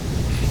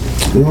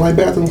 You don't like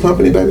bathroom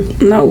company, baby?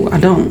 No,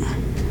 I don't.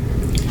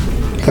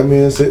 Come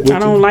in and sit with you. I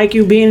don't like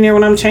you being there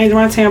when I'm changing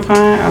my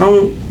tampon. I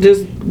don't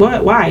just,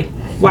 what? Why?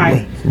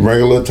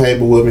 Regular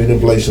table with me to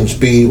play some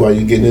speed while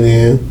you're getting it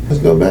in.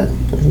 Let's go back.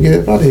 Let's get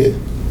it out of here.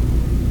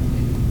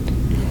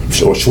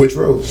 Or switch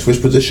roles,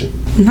 switch position.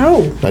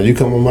 No. Now you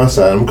come on my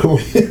side, I'm coming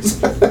on his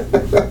side.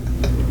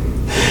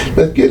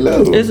 Let's get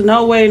low. There's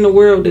no way in the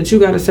world that you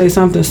got to say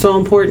something so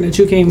important that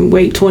you can't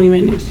wait 20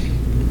 minutes.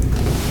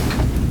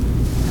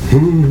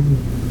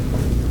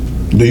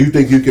 Do you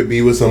think you could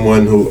be with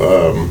someone who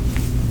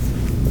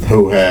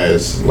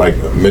has like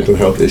a mental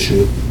health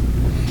issue?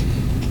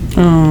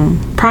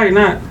 Probably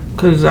not,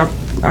 because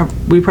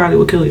we probably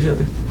would kill each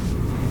other.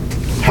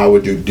 How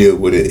would you deal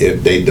with it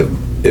if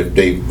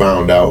they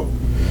found out?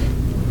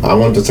 I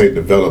want to say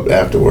developed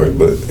afterward,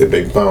 but if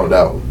they found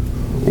out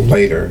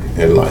later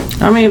in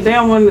life. I mean, if they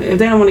don't want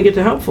to get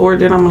the help for it,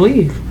 then I'm gonna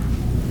leave.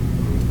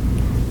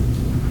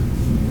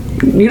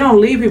 You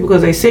don't leave people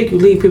because they sick. You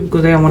leave people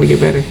because they don't want to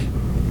get better.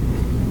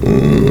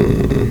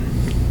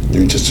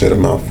 You just said a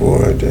mouthful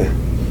right there.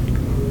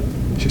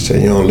 She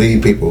said you don't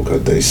leave people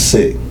because they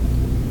sick.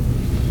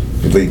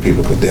 You leave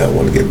people because they don't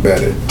want to get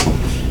better.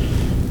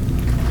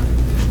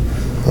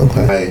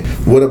 Okay.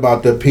 What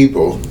about the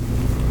people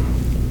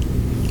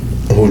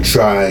who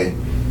try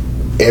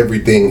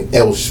everything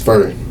else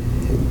first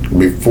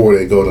before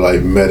they go to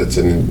like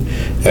medicine,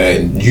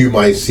 and you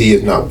might see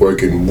it's not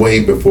working way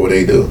before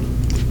they do?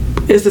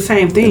 It's the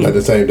same thing. It's like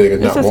the same thing as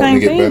not wanting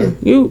to get better.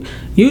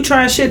 You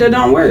try shit that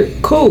don't work.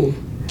 Cool.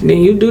 Then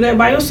you do that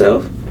by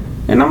yourself,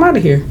 and I'm out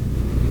of here.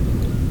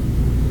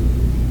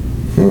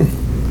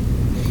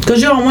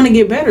 Because you don't want to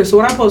get better. So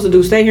what I'm supposed to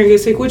do? Stay here and get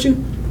sick with you?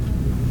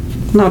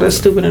 No, that's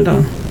stupid and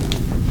dumb.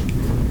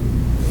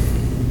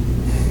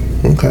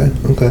 Okay.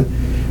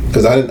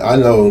 Because I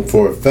know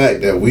for a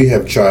fact that we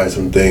have tried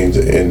some things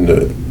and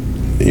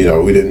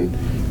we didn't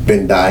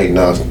been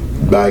diagnosed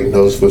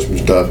with some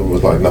stuff and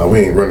was like, no, we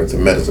ain't running to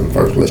medicine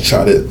first. Let's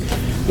try this.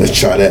 Let's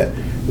try that.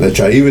 Let's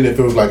try, even if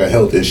it was like a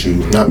health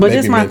issue. But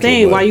that's my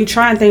thing. While you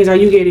trying things, are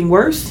you getting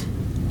worse?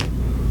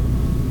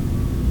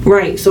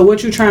 Right. So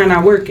what you trying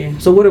not working.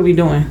 So what are we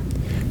doing?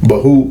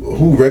 But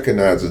who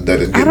recognizes that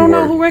it's getting worse? I don't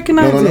know who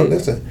recognizes it. No,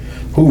 listen.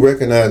 Who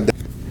recognizes that?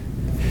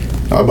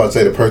 I was about to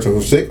say the person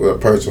who's sick or the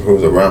person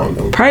who's around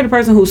them. Probably the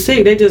person who's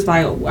sick. They just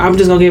like, I'm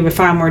just going to give it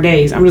 5 more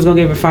days. I'm just going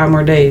to give it 5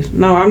 more days.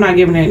 No, I'm not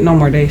giving it no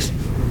more days.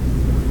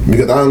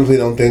 Because I honestly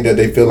don't think that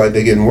they feel like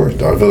they're getting worse.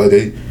 Though. I feel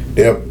like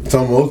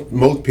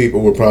most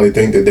people would probably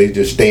think that they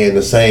just staying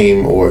the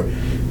same, or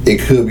it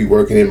could be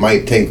working. It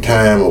might take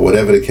time, or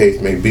whatever the case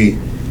may be.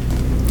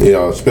 You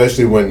know,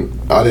 especially when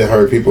I done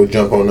heard people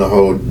jump on the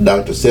whole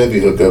Dr. Sebi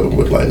hookup and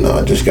was like, no,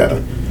 I just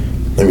gotta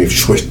let me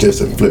switch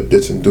this and flip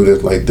this and do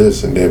this like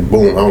this, and then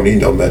boom, I don't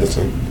need no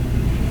medicine.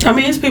 I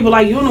mean, it's people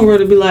like you in the world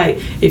to be like,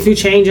 if you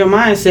change your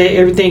mindset,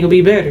 everything will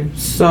be better.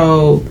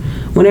 So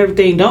when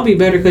everything don't be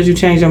better because you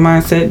change your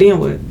mindset, then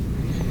what?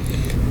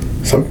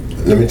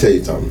 Let me tell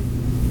you something.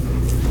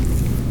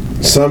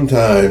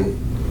 Sometimes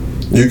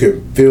you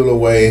can feel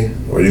away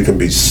or you can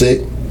be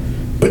sick,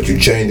 but you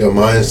change your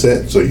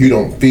mindset so you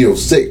don't feel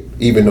sick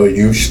even though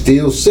you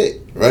still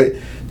sick, right?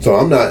 So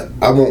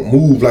I won't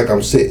move like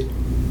I'm sick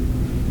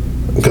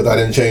because I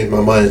didn't change my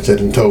mindset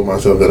and told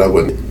myself that I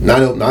wouldn't.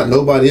 Not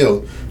nobody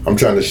else. I'm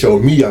trying to show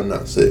me I'm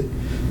not sick,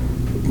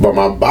 but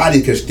my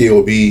body can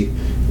still be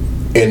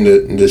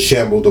in the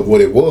shambles of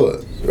what it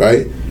was,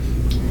 right?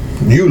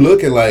 You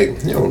looking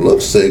like you don't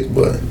look sick,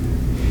 but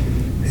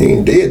he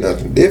ain't did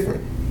nothing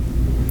different.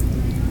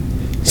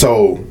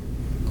 So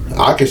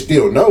I can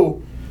still know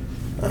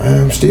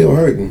I'm still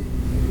hurting,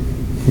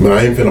 but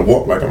I ain't finna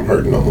walk like I'm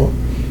hurting no more.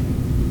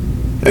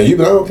 And you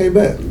be like, okay,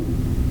 bet. You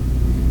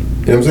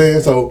know what I'm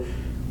saying? So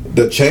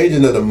the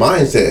changing of the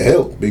mindset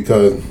helped,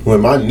 because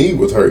when my knee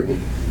was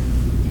hurting,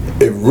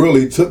 it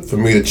really took for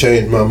me to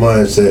change my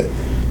mindset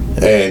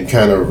and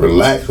kind of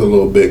relax a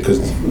little bit, because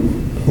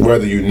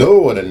whether you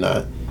know it or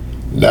not,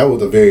 that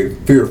was a very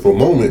fearful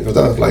moment, because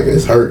I was like,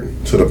 it's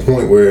hurting to the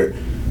point where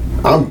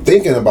I'm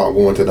thinking about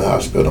going to the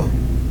hospital.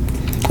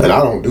 And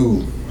I don't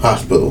do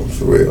hospitals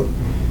for real.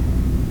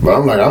 But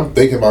I'm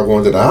thinking about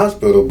going to the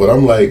hospital, but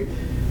I'm like,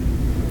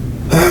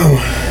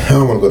 I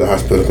don't want to go to the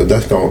hospital, because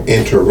that's going to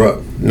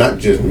interrupt not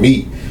just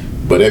me,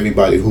 but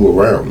everybody who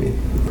around me.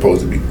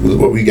 Supposed to be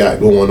what we got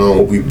going on,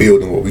 what we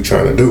building, what we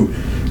trying to do.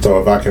 So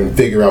if I can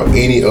figure out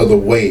any other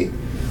way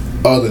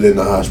other than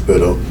the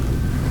hospital,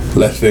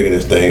 let's figure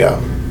this thing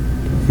out.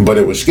 But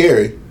it was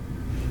scary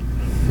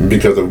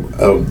because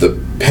of the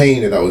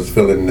pain that I was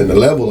feeling and the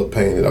level of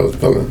pain that I was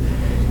feeling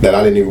that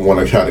I didn't even want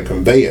to try to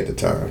convey at the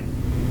time.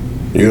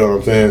 You know what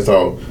I'm saying?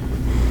 So,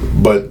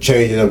 but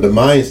changing of the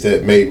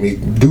mindset made me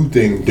do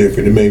things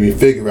different. It made me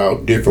figure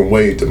out different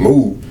ways to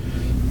move.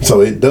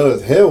 So it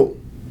does help,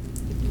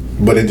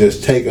 but it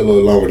just take a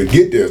little longer to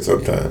get there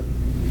sometimes.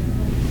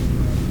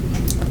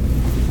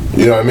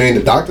 You know what I mean?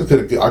 The doctor I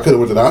could have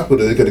went to the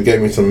hospital. They could have gave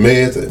me some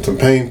meds and some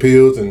pain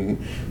pills and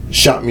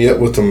shot me up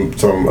with some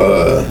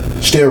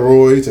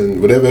steroids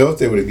and whatever else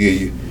they would have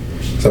give you.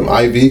 Some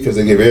IV, because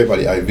they give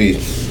everybody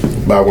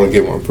IV, but I want to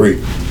get one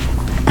free.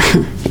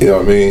 You know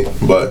what I mean?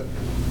 But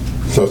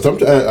so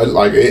sometimes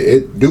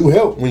it do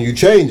help when you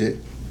change it.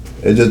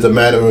 It's just a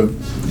matter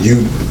of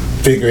you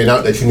figuring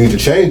out that you need to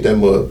change that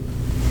mug.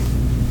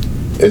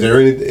 Is there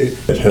anything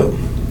that help?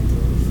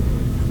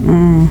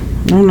 I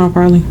don't know,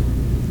 probably.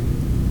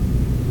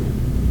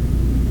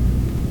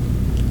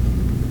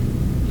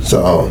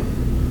 So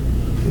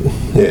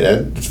yeah,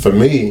 that for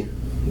me,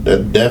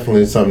 that's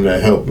definitely something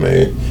that helped,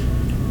 man.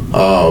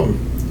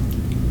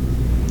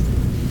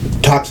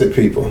 Toxic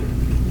people.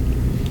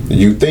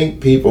 You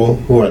think people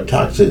who are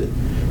toxic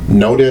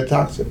know they're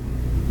toxic?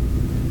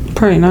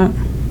 Probably not.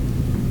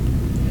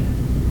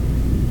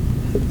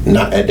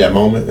 Not at that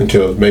moment,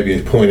 until maybe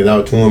it's pointed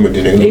out to them, and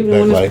then they look Even back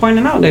when it's like,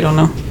 pointed out, they don't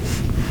know.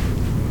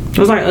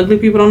 It's like ugly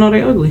people don't know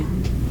they're ugly.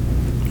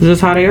 It's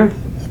just how they are.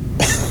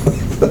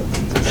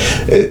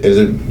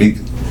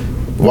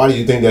 why do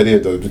you think that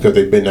is, though? Because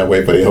they've been that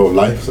way for their whole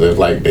life, so it's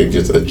like they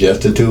just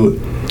adjusted to it?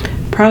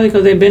 Probably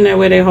because they've been that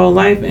way their whole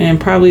life,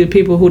 and probably the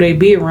people who they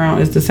be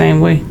around is the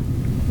same way.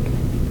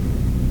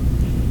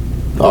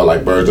 Oh,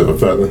 like birds of a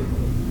feather?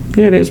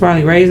 Yeah, they was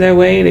probably raised that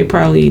way. They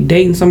probably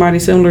dating somebody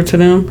similar to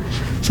them.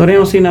 So they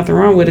don't see nothing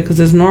wrong with it because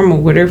it's normal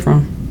where they're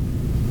from.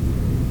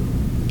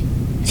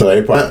 So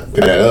they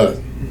probably at us,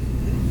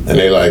 and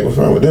they like, what's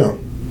wrong with them?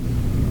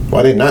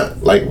 Why they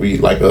not like we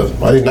like us?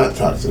 Why they not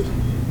toxic?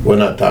 Well,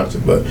 not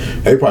toxic, but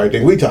they probably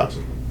think we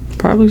toxic.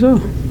 Probably so.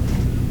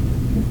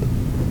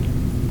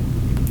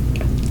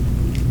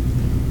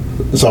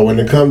 So when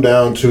it come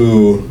down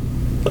to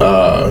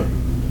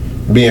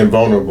being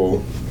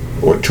vulnerable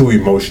or too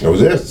emotional, is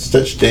there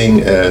such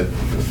thing as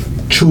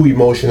too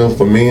emotional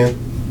for men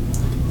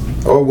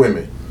or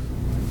women?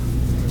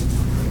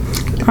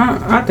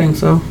 I think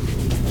so.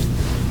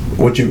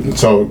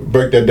 So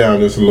break that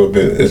down just a little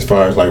bit as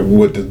far as like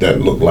what does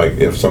that look like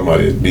if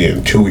somebody is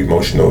being too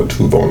emotional or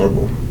too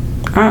vulnerable?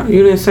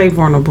 You didn't say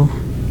vulnerable.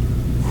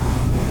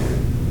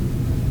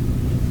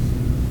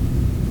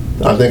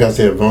 I think I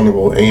said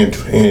vulnerable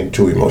and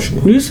too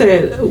emotional. You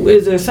said,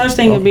 is there such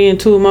thing as being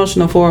too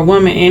emotional for a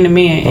woman and a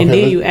man, and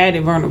then you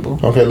added vulnerable?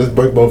 Okay, let's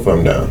break both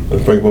of them down.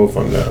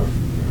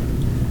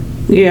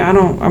 Yeah,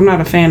 I'm not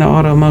a fan of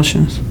all the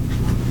emotions.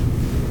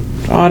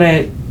 All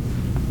that.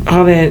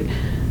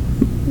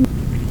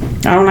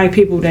 I don't like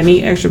people that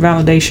need extra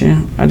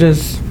validation.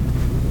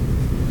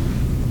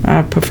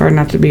 I prefer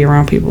not to be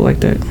around people like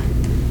that.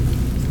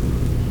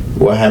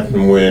 What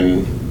happened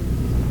when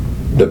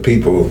the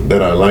people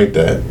that are like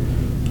that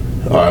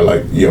are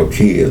like your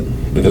kid?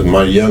 Because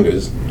our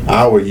youngest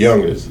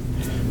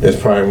is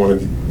probably one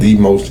of the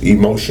most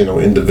emotional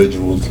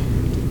individuals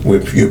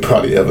you'll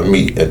probably ever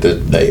meet at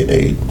this day and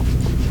age.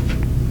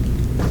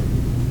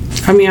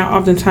 I mean, I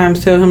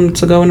oftentimes tell him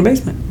to go in the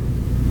basement.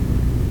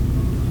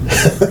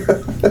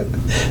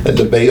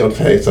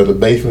 Okay, so the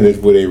basement is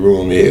where their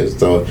room is,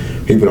 so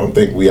people don't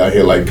think we out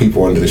here like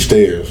people under the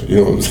stairs, you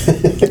know what I'm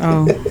saying?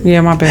 Oh,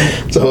 yeah, my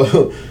bad.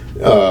 So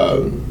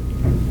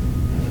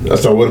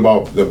what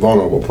about the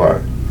vulnerable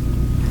part?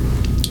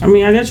 I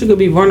mean, I guess you could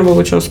be vulnerable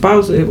with your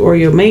spouse or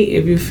your mate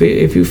if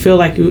you feel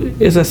like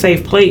it's a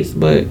safe place,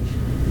 but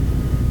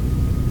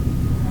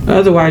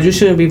otherwise you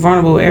shouldn't be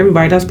vulnerable with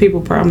everybody. That's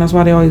people's problem. That's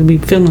why they always be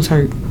feelings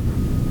hurt,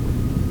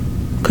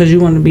 because you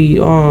want to be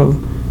all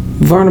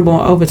vulnerable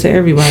and open to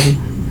everybody,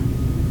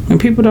 and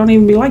people don't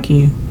even be liking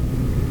you.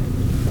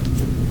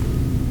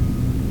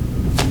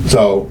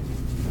 So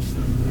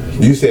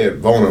you said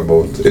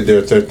vulnerable. Is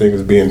there such thing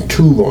as being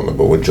too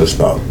vulnerable with your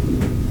spouse?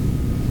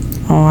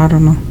 Oh, I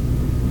don't know.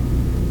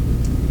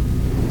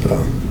 So,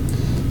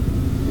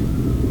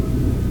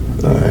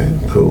 all right,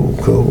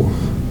 cool.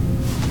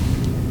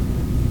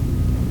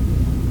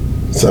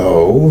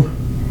 So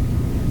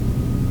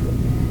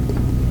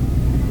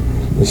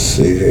let's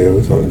see here.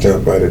 gonna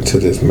jump right into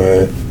this,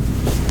 man.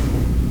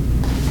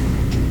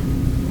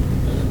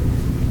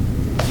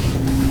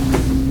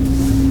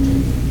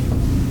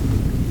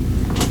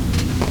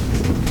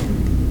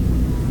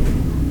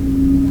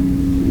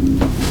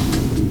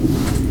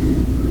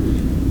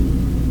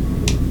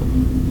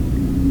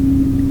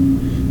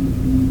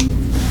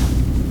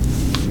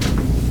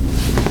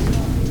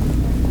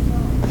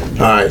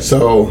 Alright,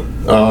 so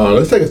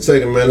let's take a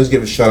second, man. Let's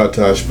give a shout out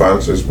to our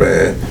sponsors,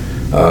 man.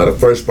 The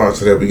first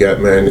sponsor that we got,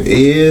 man,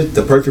 is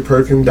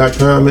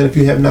theperfectperfume.com. Man, if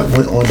you have not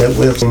went on that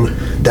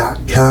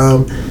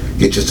website.com,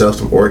 get yourself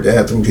some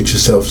orgasm, get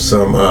yourself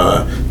some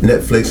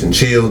Netflix and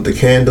chill, the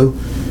candle.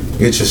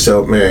 Get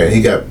yourself, man,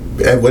 he got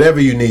whatever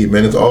you need,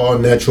 man. It's all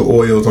natural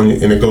oils on you,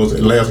 and it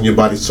lasts on your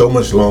body so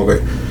much longer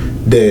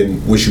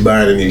than what you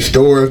buy in these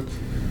stores.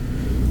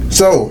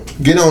 So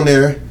get on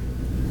there,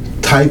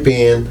 type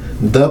in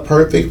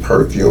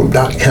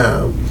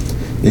theperfectperfume.com.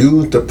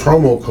 Use the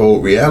promo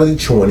code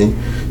reality20.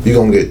 You're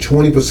gonna get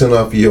 20%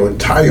 off your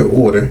entire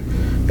order,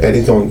 and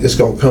it's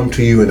gonna come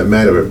to you in a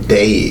matter of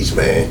days,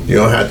 man. You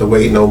don't have to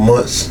wait no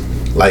months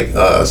like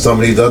some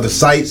of these other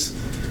sites.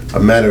 A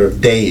matter of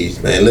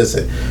days, man.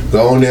 Listen,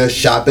 go on there,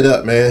 shop it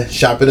up, man.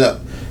 Shop it up.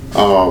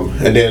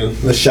 And then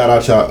let's shout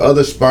out to our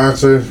other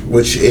sponsor,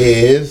 which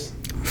is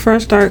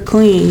Fresh Start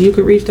Clean. You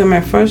can reach them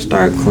at Fresh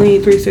Start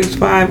Clean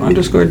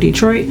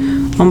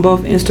 365_Detroit on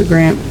both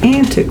Instagram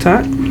and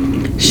TikTok.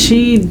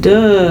 She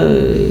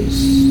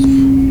does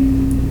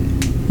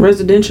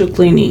residential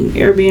cleaning,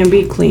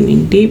 Airbnb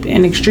cleaning, deep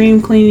and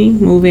extreme cleaning,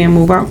 move in,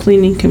 move out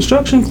cleaning,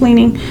 construction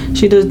cleaning.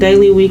 She does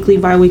daily, weekly,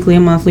 bi-weekly,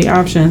 and monthly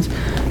options.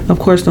 Of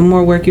course, the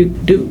more work you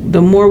do,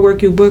 the more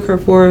work you book her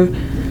for,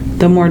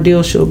 the more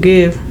deals she'll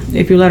give.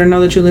 If you let her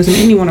know that you listen to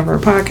any one of her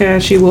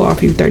podcasts, she will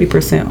offer you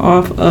 30%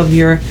 off of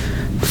your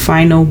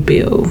final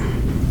bill.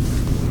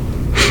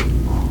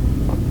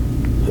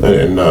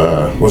 And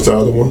what's the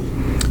other one?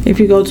 If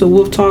you go to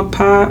Wolf Talk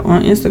Pod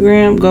on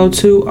Instagram, go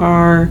to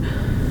our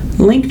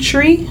link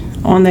tree.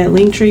 On that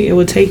link tree, it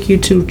will take you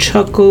to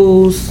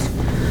Chuckle's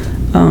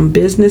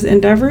business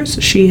endeavors.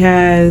 She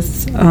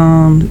has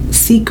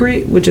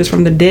Secret, which is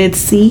from the Dead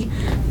Sea.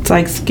 It's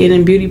like skin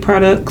and beauty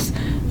products.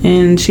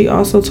 And she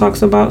also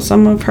talks about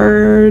some of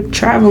her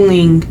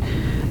traveling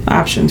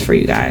options for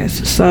you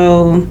guys.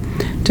 So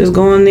just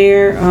go in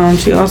there.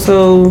 She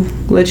also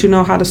lets you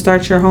know how to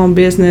start your home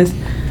business,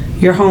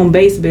 your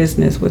home-based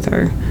business with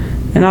her.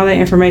 And all that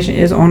information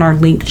is on our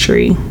link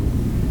tree.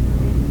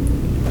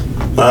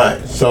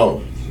 Alright,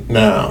 so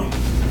now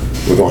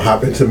we're gonna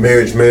hop into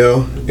marriage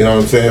mail. You know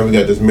what I'm saying? We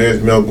got this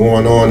marriage mail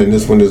going on, and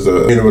this one is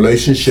in a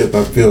relationship.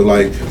 I feel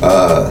like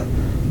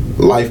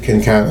life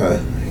can kind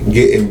of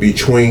get in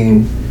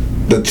between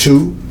the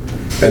two,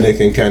 and it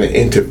can kind of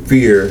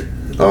interfere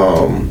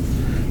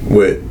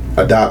with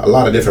a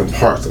lot of different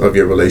parts of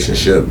your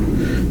relationship.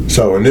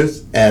 So in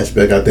this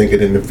aspect, I think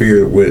it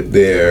interfered with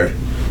their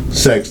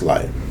sex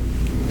life.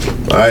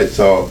 Alright,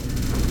 so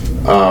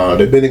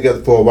they've been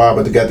together for a while,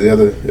 but they got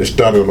together. It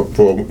started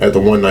at the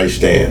one night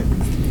stand.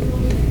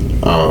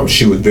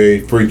 She was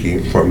very freaky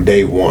from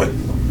day one.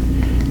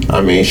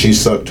 I mean, she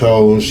sucked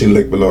toes, she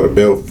licked below the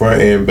belt,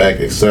 front and back,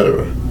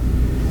 etc.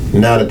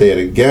 Now that they're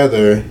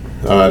together,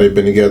 they've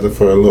been together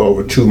for a little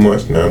over 2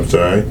 months now. I'm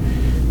sorry.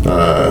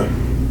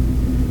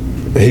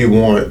 He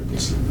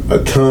wants a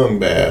tongue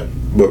bath,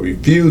 but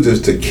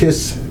refuses to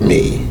kiss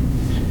me,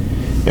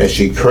 and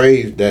she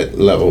craves that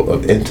level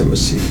of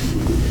intimacy.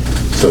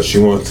 So she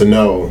wants to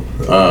know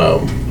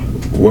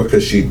what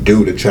could she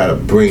do to try to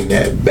bring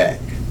that back.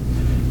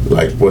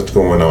 Like, what's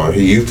going on?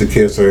 He used to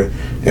kiss her.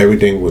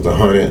 Everything was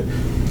 100.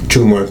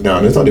 2 months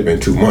down. It's only been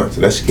 2 months.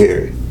 That's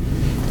scary.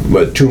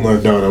 But 2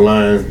 months down the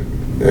line,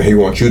 he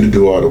wants you to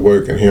do all the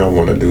work, and he don't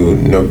want to do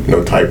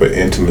no type of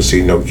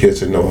intimacy, no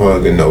kissing, no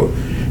hugging,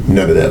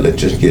 none of that. Let's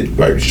just get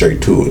right straight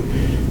to it.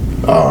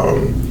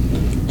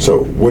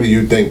 So what do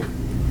you think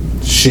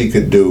she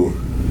could do?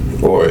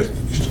 Or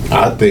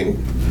I think,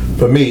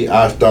 for me,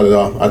 I started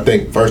off, I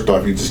think first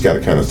off, you just got to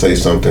kind of say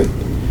something.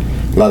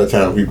 A lot of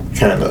times we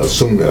kind of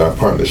assume that our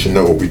partner should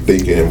know what we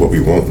thinking and what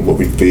we want and what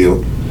we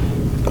feel.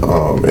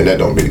 And that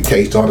don't be the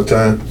case all the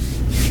time.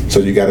 So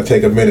you got to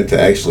take a minute to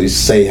actually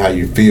say how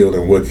you feel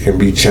and what can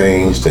be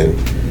changed, and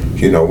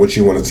you know what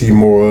you want to see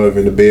more of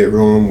in the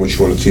bedroom, what you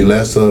want to see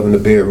less of in the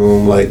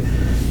bedroom. Like,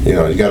 you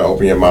know, you got to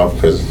open your mouth,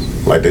 because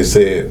like they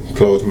said,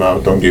 closed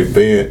mouth don't get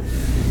fed.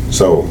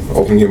 So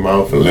open your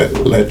mouth and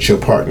let your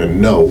partner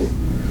know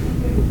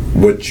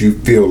what you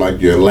feel like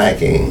you're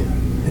lacking,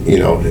 you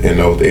know, in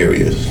those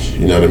areas.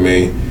 You know what I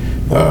mean?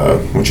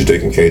 What you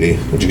thinking, KD?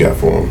 What you got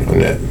for him on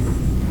that?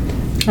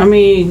 I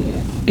mean,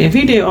 if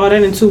he did all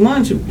that in 2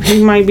 months,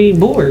 he might be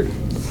bored.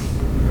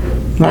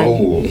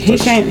 Like, he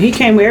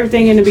came with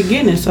everything in the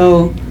beginning,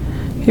 so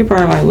he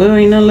probably like, well,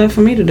 ain't nothing left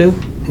for me to do.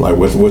 Like,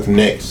 what's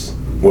next?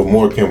 What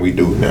more can we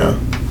do now?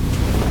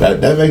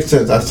 That makes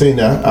sense. I've seen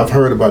that. I've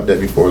heard about that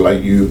before.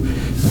 Like, you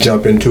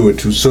jump into it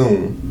too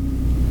soon.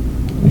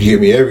 You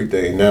give me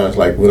everything. Now it's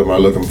like, what am I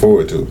looking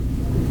forward to?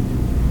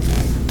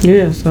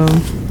 Yeah, so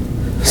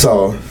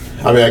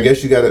I mean, I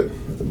guess you got to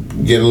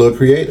get a little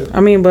creative. I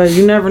mean, but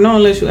you never know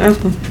unless you ask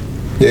them.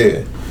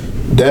 Yeah,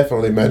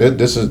 definitely, man.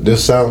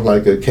 This sounds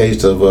like a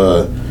case of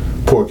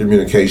poor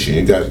communication.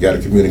 You guys got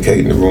to communicate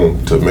in the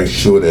room to make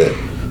sure that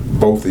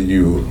both of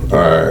you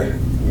are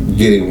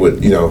getting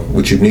what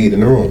you need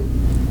in the room,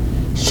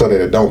 so that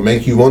it don't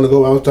make you want to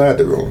go outside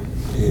the room.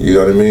 You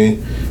know what I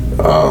mean?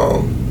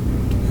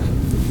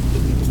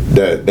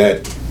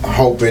 That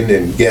hoping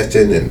and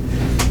guessing and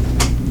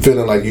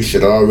feeling like you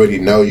should already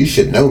know. You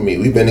should know me.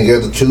 We've been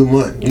together 2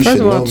 months. You First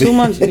should of all, know 2 me.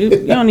 months. You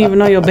don't even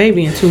know your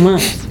baby in 2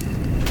 months.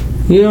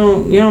 You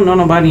don't know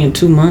nobody in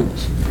 2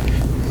 months.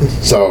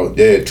 So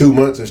yeah, 2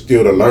 months is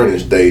still the learning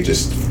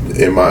stages,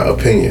 in my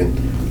opinion.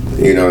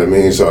 You know what I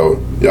mean? So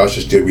y'all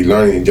should still be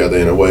learning each other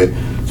in a way.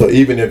 So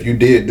even if you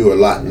did do a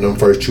lot in them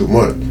first 2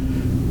 months,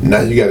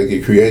 now you got to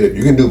get creative.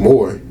 You can do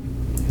more,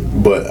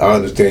 but I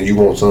understand you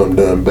want something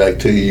done back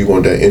to you. You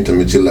want that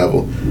intimacy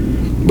level,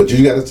 but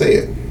you got to say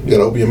it. You got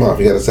to open your mouth.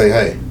 You got to say,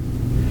 "Hey,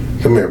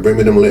 come here, bring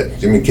me them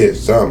lips, give me a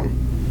kiss, something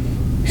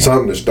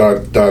to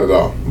start it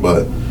off."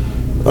 But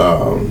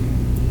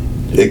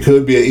it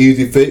could be an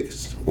easy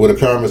fix with a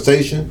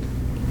conversation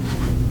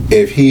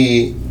if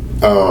he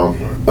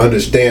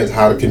understands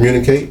how to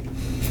communicate,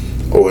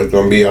 or it's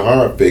gonna be a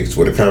hard fix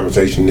with a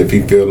conversation if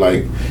he feel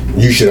like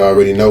you should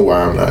already know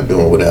why I'm not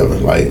doing whatever.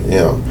 Like,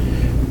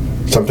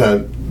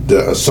 sometimes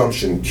the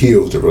assumption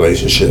kills the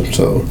relationship.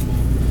 So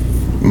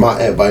my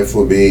advice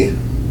would be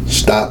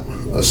stop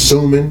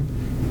assuming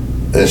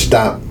and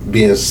stop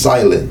being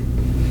silent.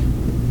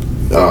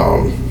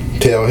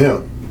 Tell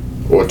him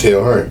or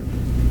tell her.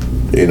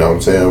 You know what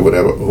I'm saying?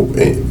 Whatever.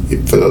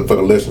 For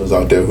the listeners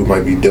out there who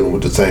might be dealing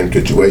with the same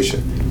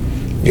situation,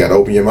 you gotta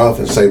open your mouth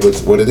and say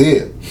what it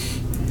is.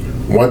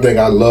 One thing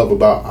I love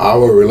about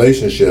our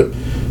relationship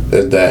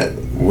is that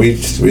we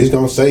just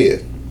gonna say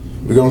it.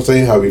 We're gonna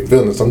say how we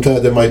feeling.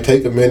 Sometimes it might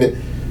take a minute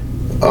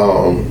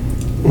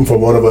for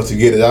one of us to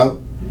get it out,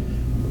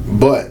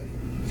 but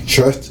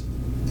trust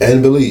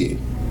and believe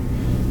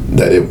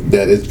that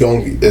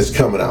it's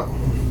coming out,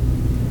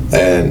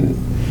 and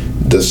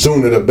the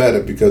sooner the better,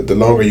 because the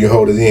longer you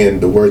hold it in,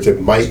 the worse it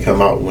might come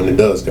out when it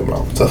does come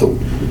out. So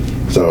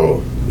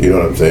you know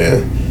what I'm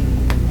saying.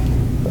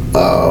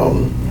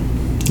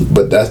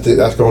 But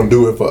that's gonna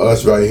do it for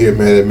us right here,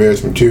 man, at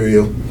Marriage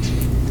Material.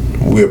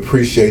 We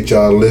appreciate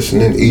y'all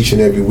listening each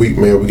and every week,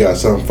 man. We got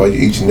something for you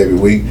each and every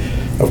week.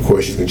 Of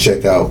course, you can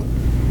check out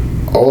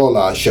all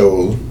our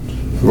shows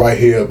right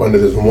here up under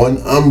this one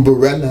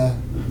umbrella.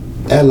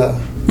 Ella,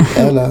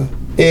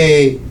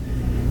 hey.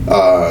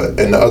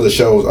 And the other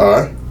shows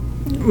are?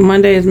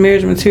 Monday is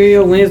Marriage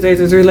Material, Wednesdays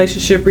is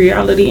Relationship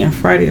Reality, and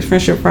Friday is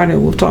Friendship Friday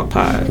with Talk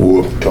Pod.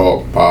 Wolf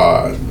Talk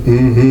Pod.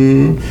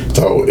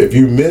 So if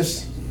you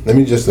miss, let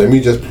me just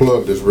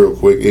plug this real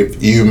quick.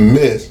 If you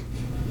missed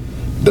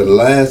the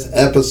last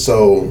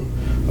episode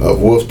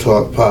of Wolf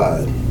Talk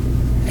Pod,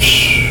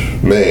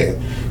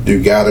 man,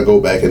 you gotta go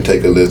back and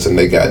take a listen.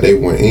 They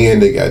went in,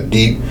 they got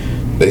deep,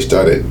 they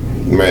started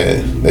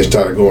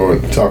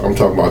going talk. I'm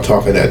talking about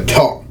talking that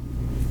talk.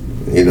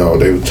 They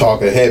were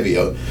talking heavy.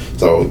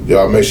 So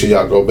y'all make sure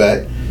y'all go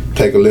back,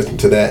 take a listen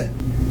to that.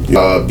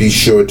 Be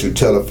sure to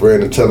tell a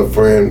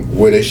friend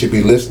where they should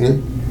be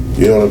listening.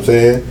 You know what I'm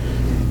saying?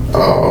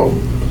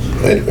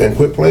 And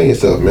quit playing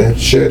yourself, man.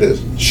 Share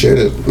this.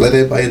 Let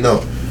everybody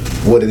know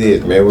what it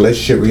is, man.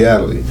 Relationship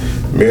Reality,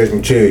 Marriage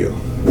Material,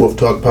 Wolf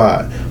Talk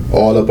Pod,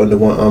 all up under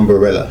one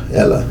umbrella.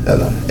 Ella,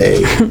 A.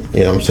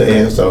 You know what I'm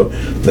saying? So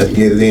let's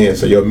get it in.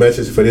 So your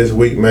message for this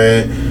week,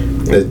 man,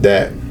 is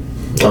that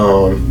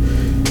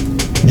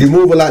you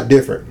move a lot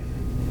different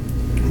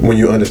when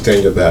you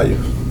understand your value.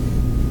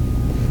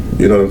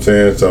 You know what I'm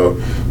saying? So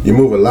you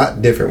move a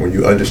lot different when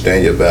you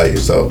understand your value.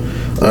 So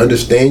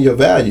understand your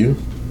value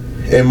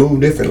and move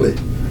differently.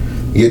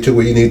 Get to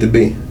where you need to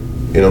be.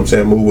 You know what I'm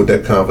saying? Move with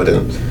that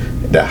confidence,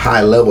 that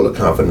high level of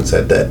confidence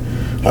at that.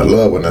 I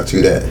love when I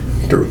see that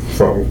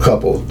from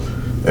couples.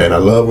 And I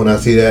love when I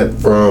see that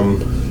from,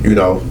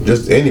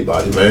 just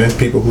anybody, man.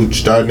 People who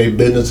starting their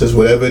businesses,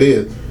 whatever it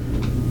is.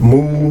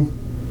 Move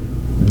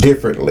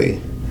differently,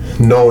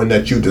 knowing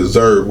that you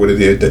deserve what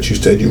it is that you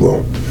said you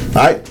want.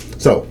 Alright?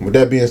 So, with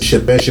that being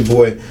said, it's your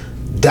boy,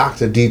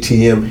 Dr.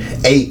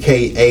 DTM,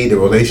 aka the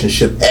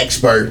relationship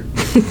expert.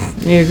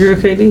 Yeah, girl,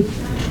 KD.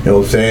 You know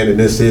what I'm saying? And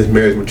this is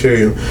Marriage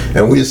Material.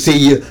 And we'll see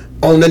you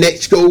on the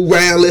next go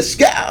round. Let's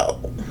go.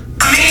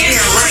 Man,